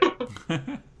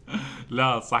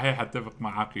 لا صحيح اتفق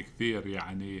معك كثير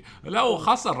يعني. لا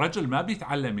وخاصة الرجل ما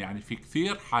بيتعلم يعني في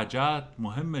كثير حاجات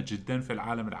مهمة جدا في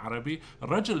العالم العربي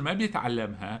الرجل ما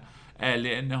بيتعلمها،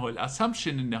 لانه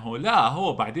الاسامبشن انه لا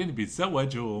هو بعدين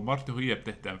بيتزوج ومرته هي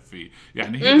بتهتم فيه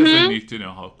يعني he doesn't need to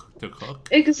know how to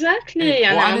cook. exactly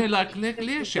يعني وانا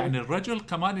ليش يعني الرجل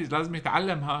كمان لازم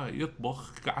يتعلم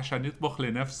يطبخ عشان يطبخ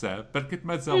لنفسه، بركت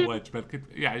ما تزوج، بركت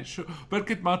يعني شو،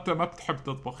 بركت ما انت ما بتحب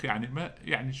تطبخ يعني ما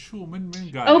يعني شو من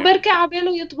قال او يعني. بركي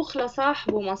عباله يطبخ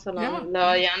لصاحبه مثلا،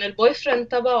 لا يعني البوي فريند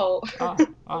تبعه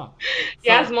اه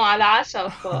يعزموا على عشاء،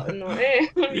 فانه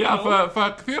ايه يا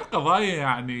فكثير قضايا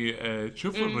يعني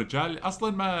تشوف الرجال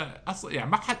اصلا ما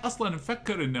يعني ما حد اصلا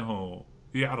مفكر انه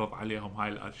يعرض عليهم هاي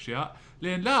الاشياء،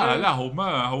 لان لا هو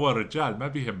ما هو رجال ما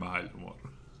بيهم هاي الامور.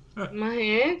 ما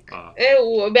هيك ايه،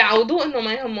 وبيعودوه انه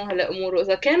ما يهمه هالامور،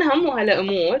 واذا كان همه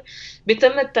هالامور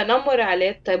بيتم التنمر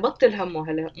عليه تيبطل همه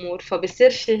هالامور، فبصير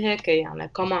في هيك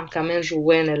يعني قمع كمان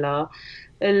جواني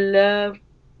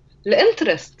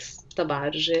الانترست تبع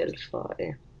الرجال،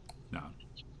 فايه. نعم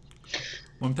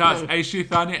ممتاز. اي شيء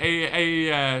ثاني،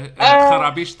 اي آه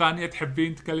خرابيش ثانيه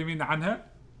تحبين تكلمين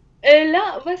عنها؟ إيه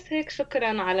لا بس هيك،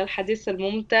 شكرا على الحديث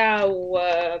الممتع،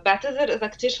 وبعتذر اذا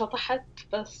كتير شطحت،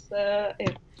 بس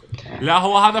ايه. لا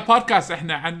هو هذا بودكاست،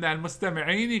 احنا عندنا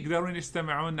المستمعين يقدرون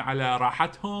يستمعون على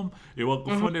راحتهم،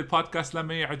 يوقفون البودكاست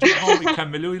لما يعجبهم،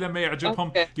 يكملوا لما يعجبهم،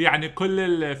 اوكي يعني كل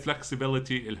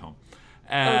الفلكسبيليتي لهم.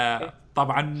 اوكي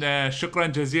طبعا شكرا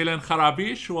جزيلا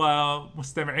خرابيش.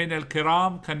 ومستمعينا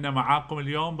الكرام كنا معاكم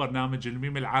اليوم برنامج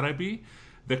الميم العربي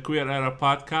The Queer Era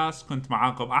Podcast. كنت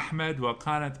معاكم أحمد،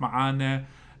 وكانت معانا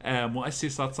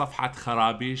مؤسسة صفحة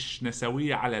خرابيش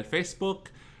نسويه على الفيسبوك.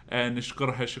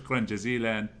 نشكرها شكرا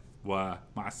جزيلا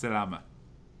ومع السلامة.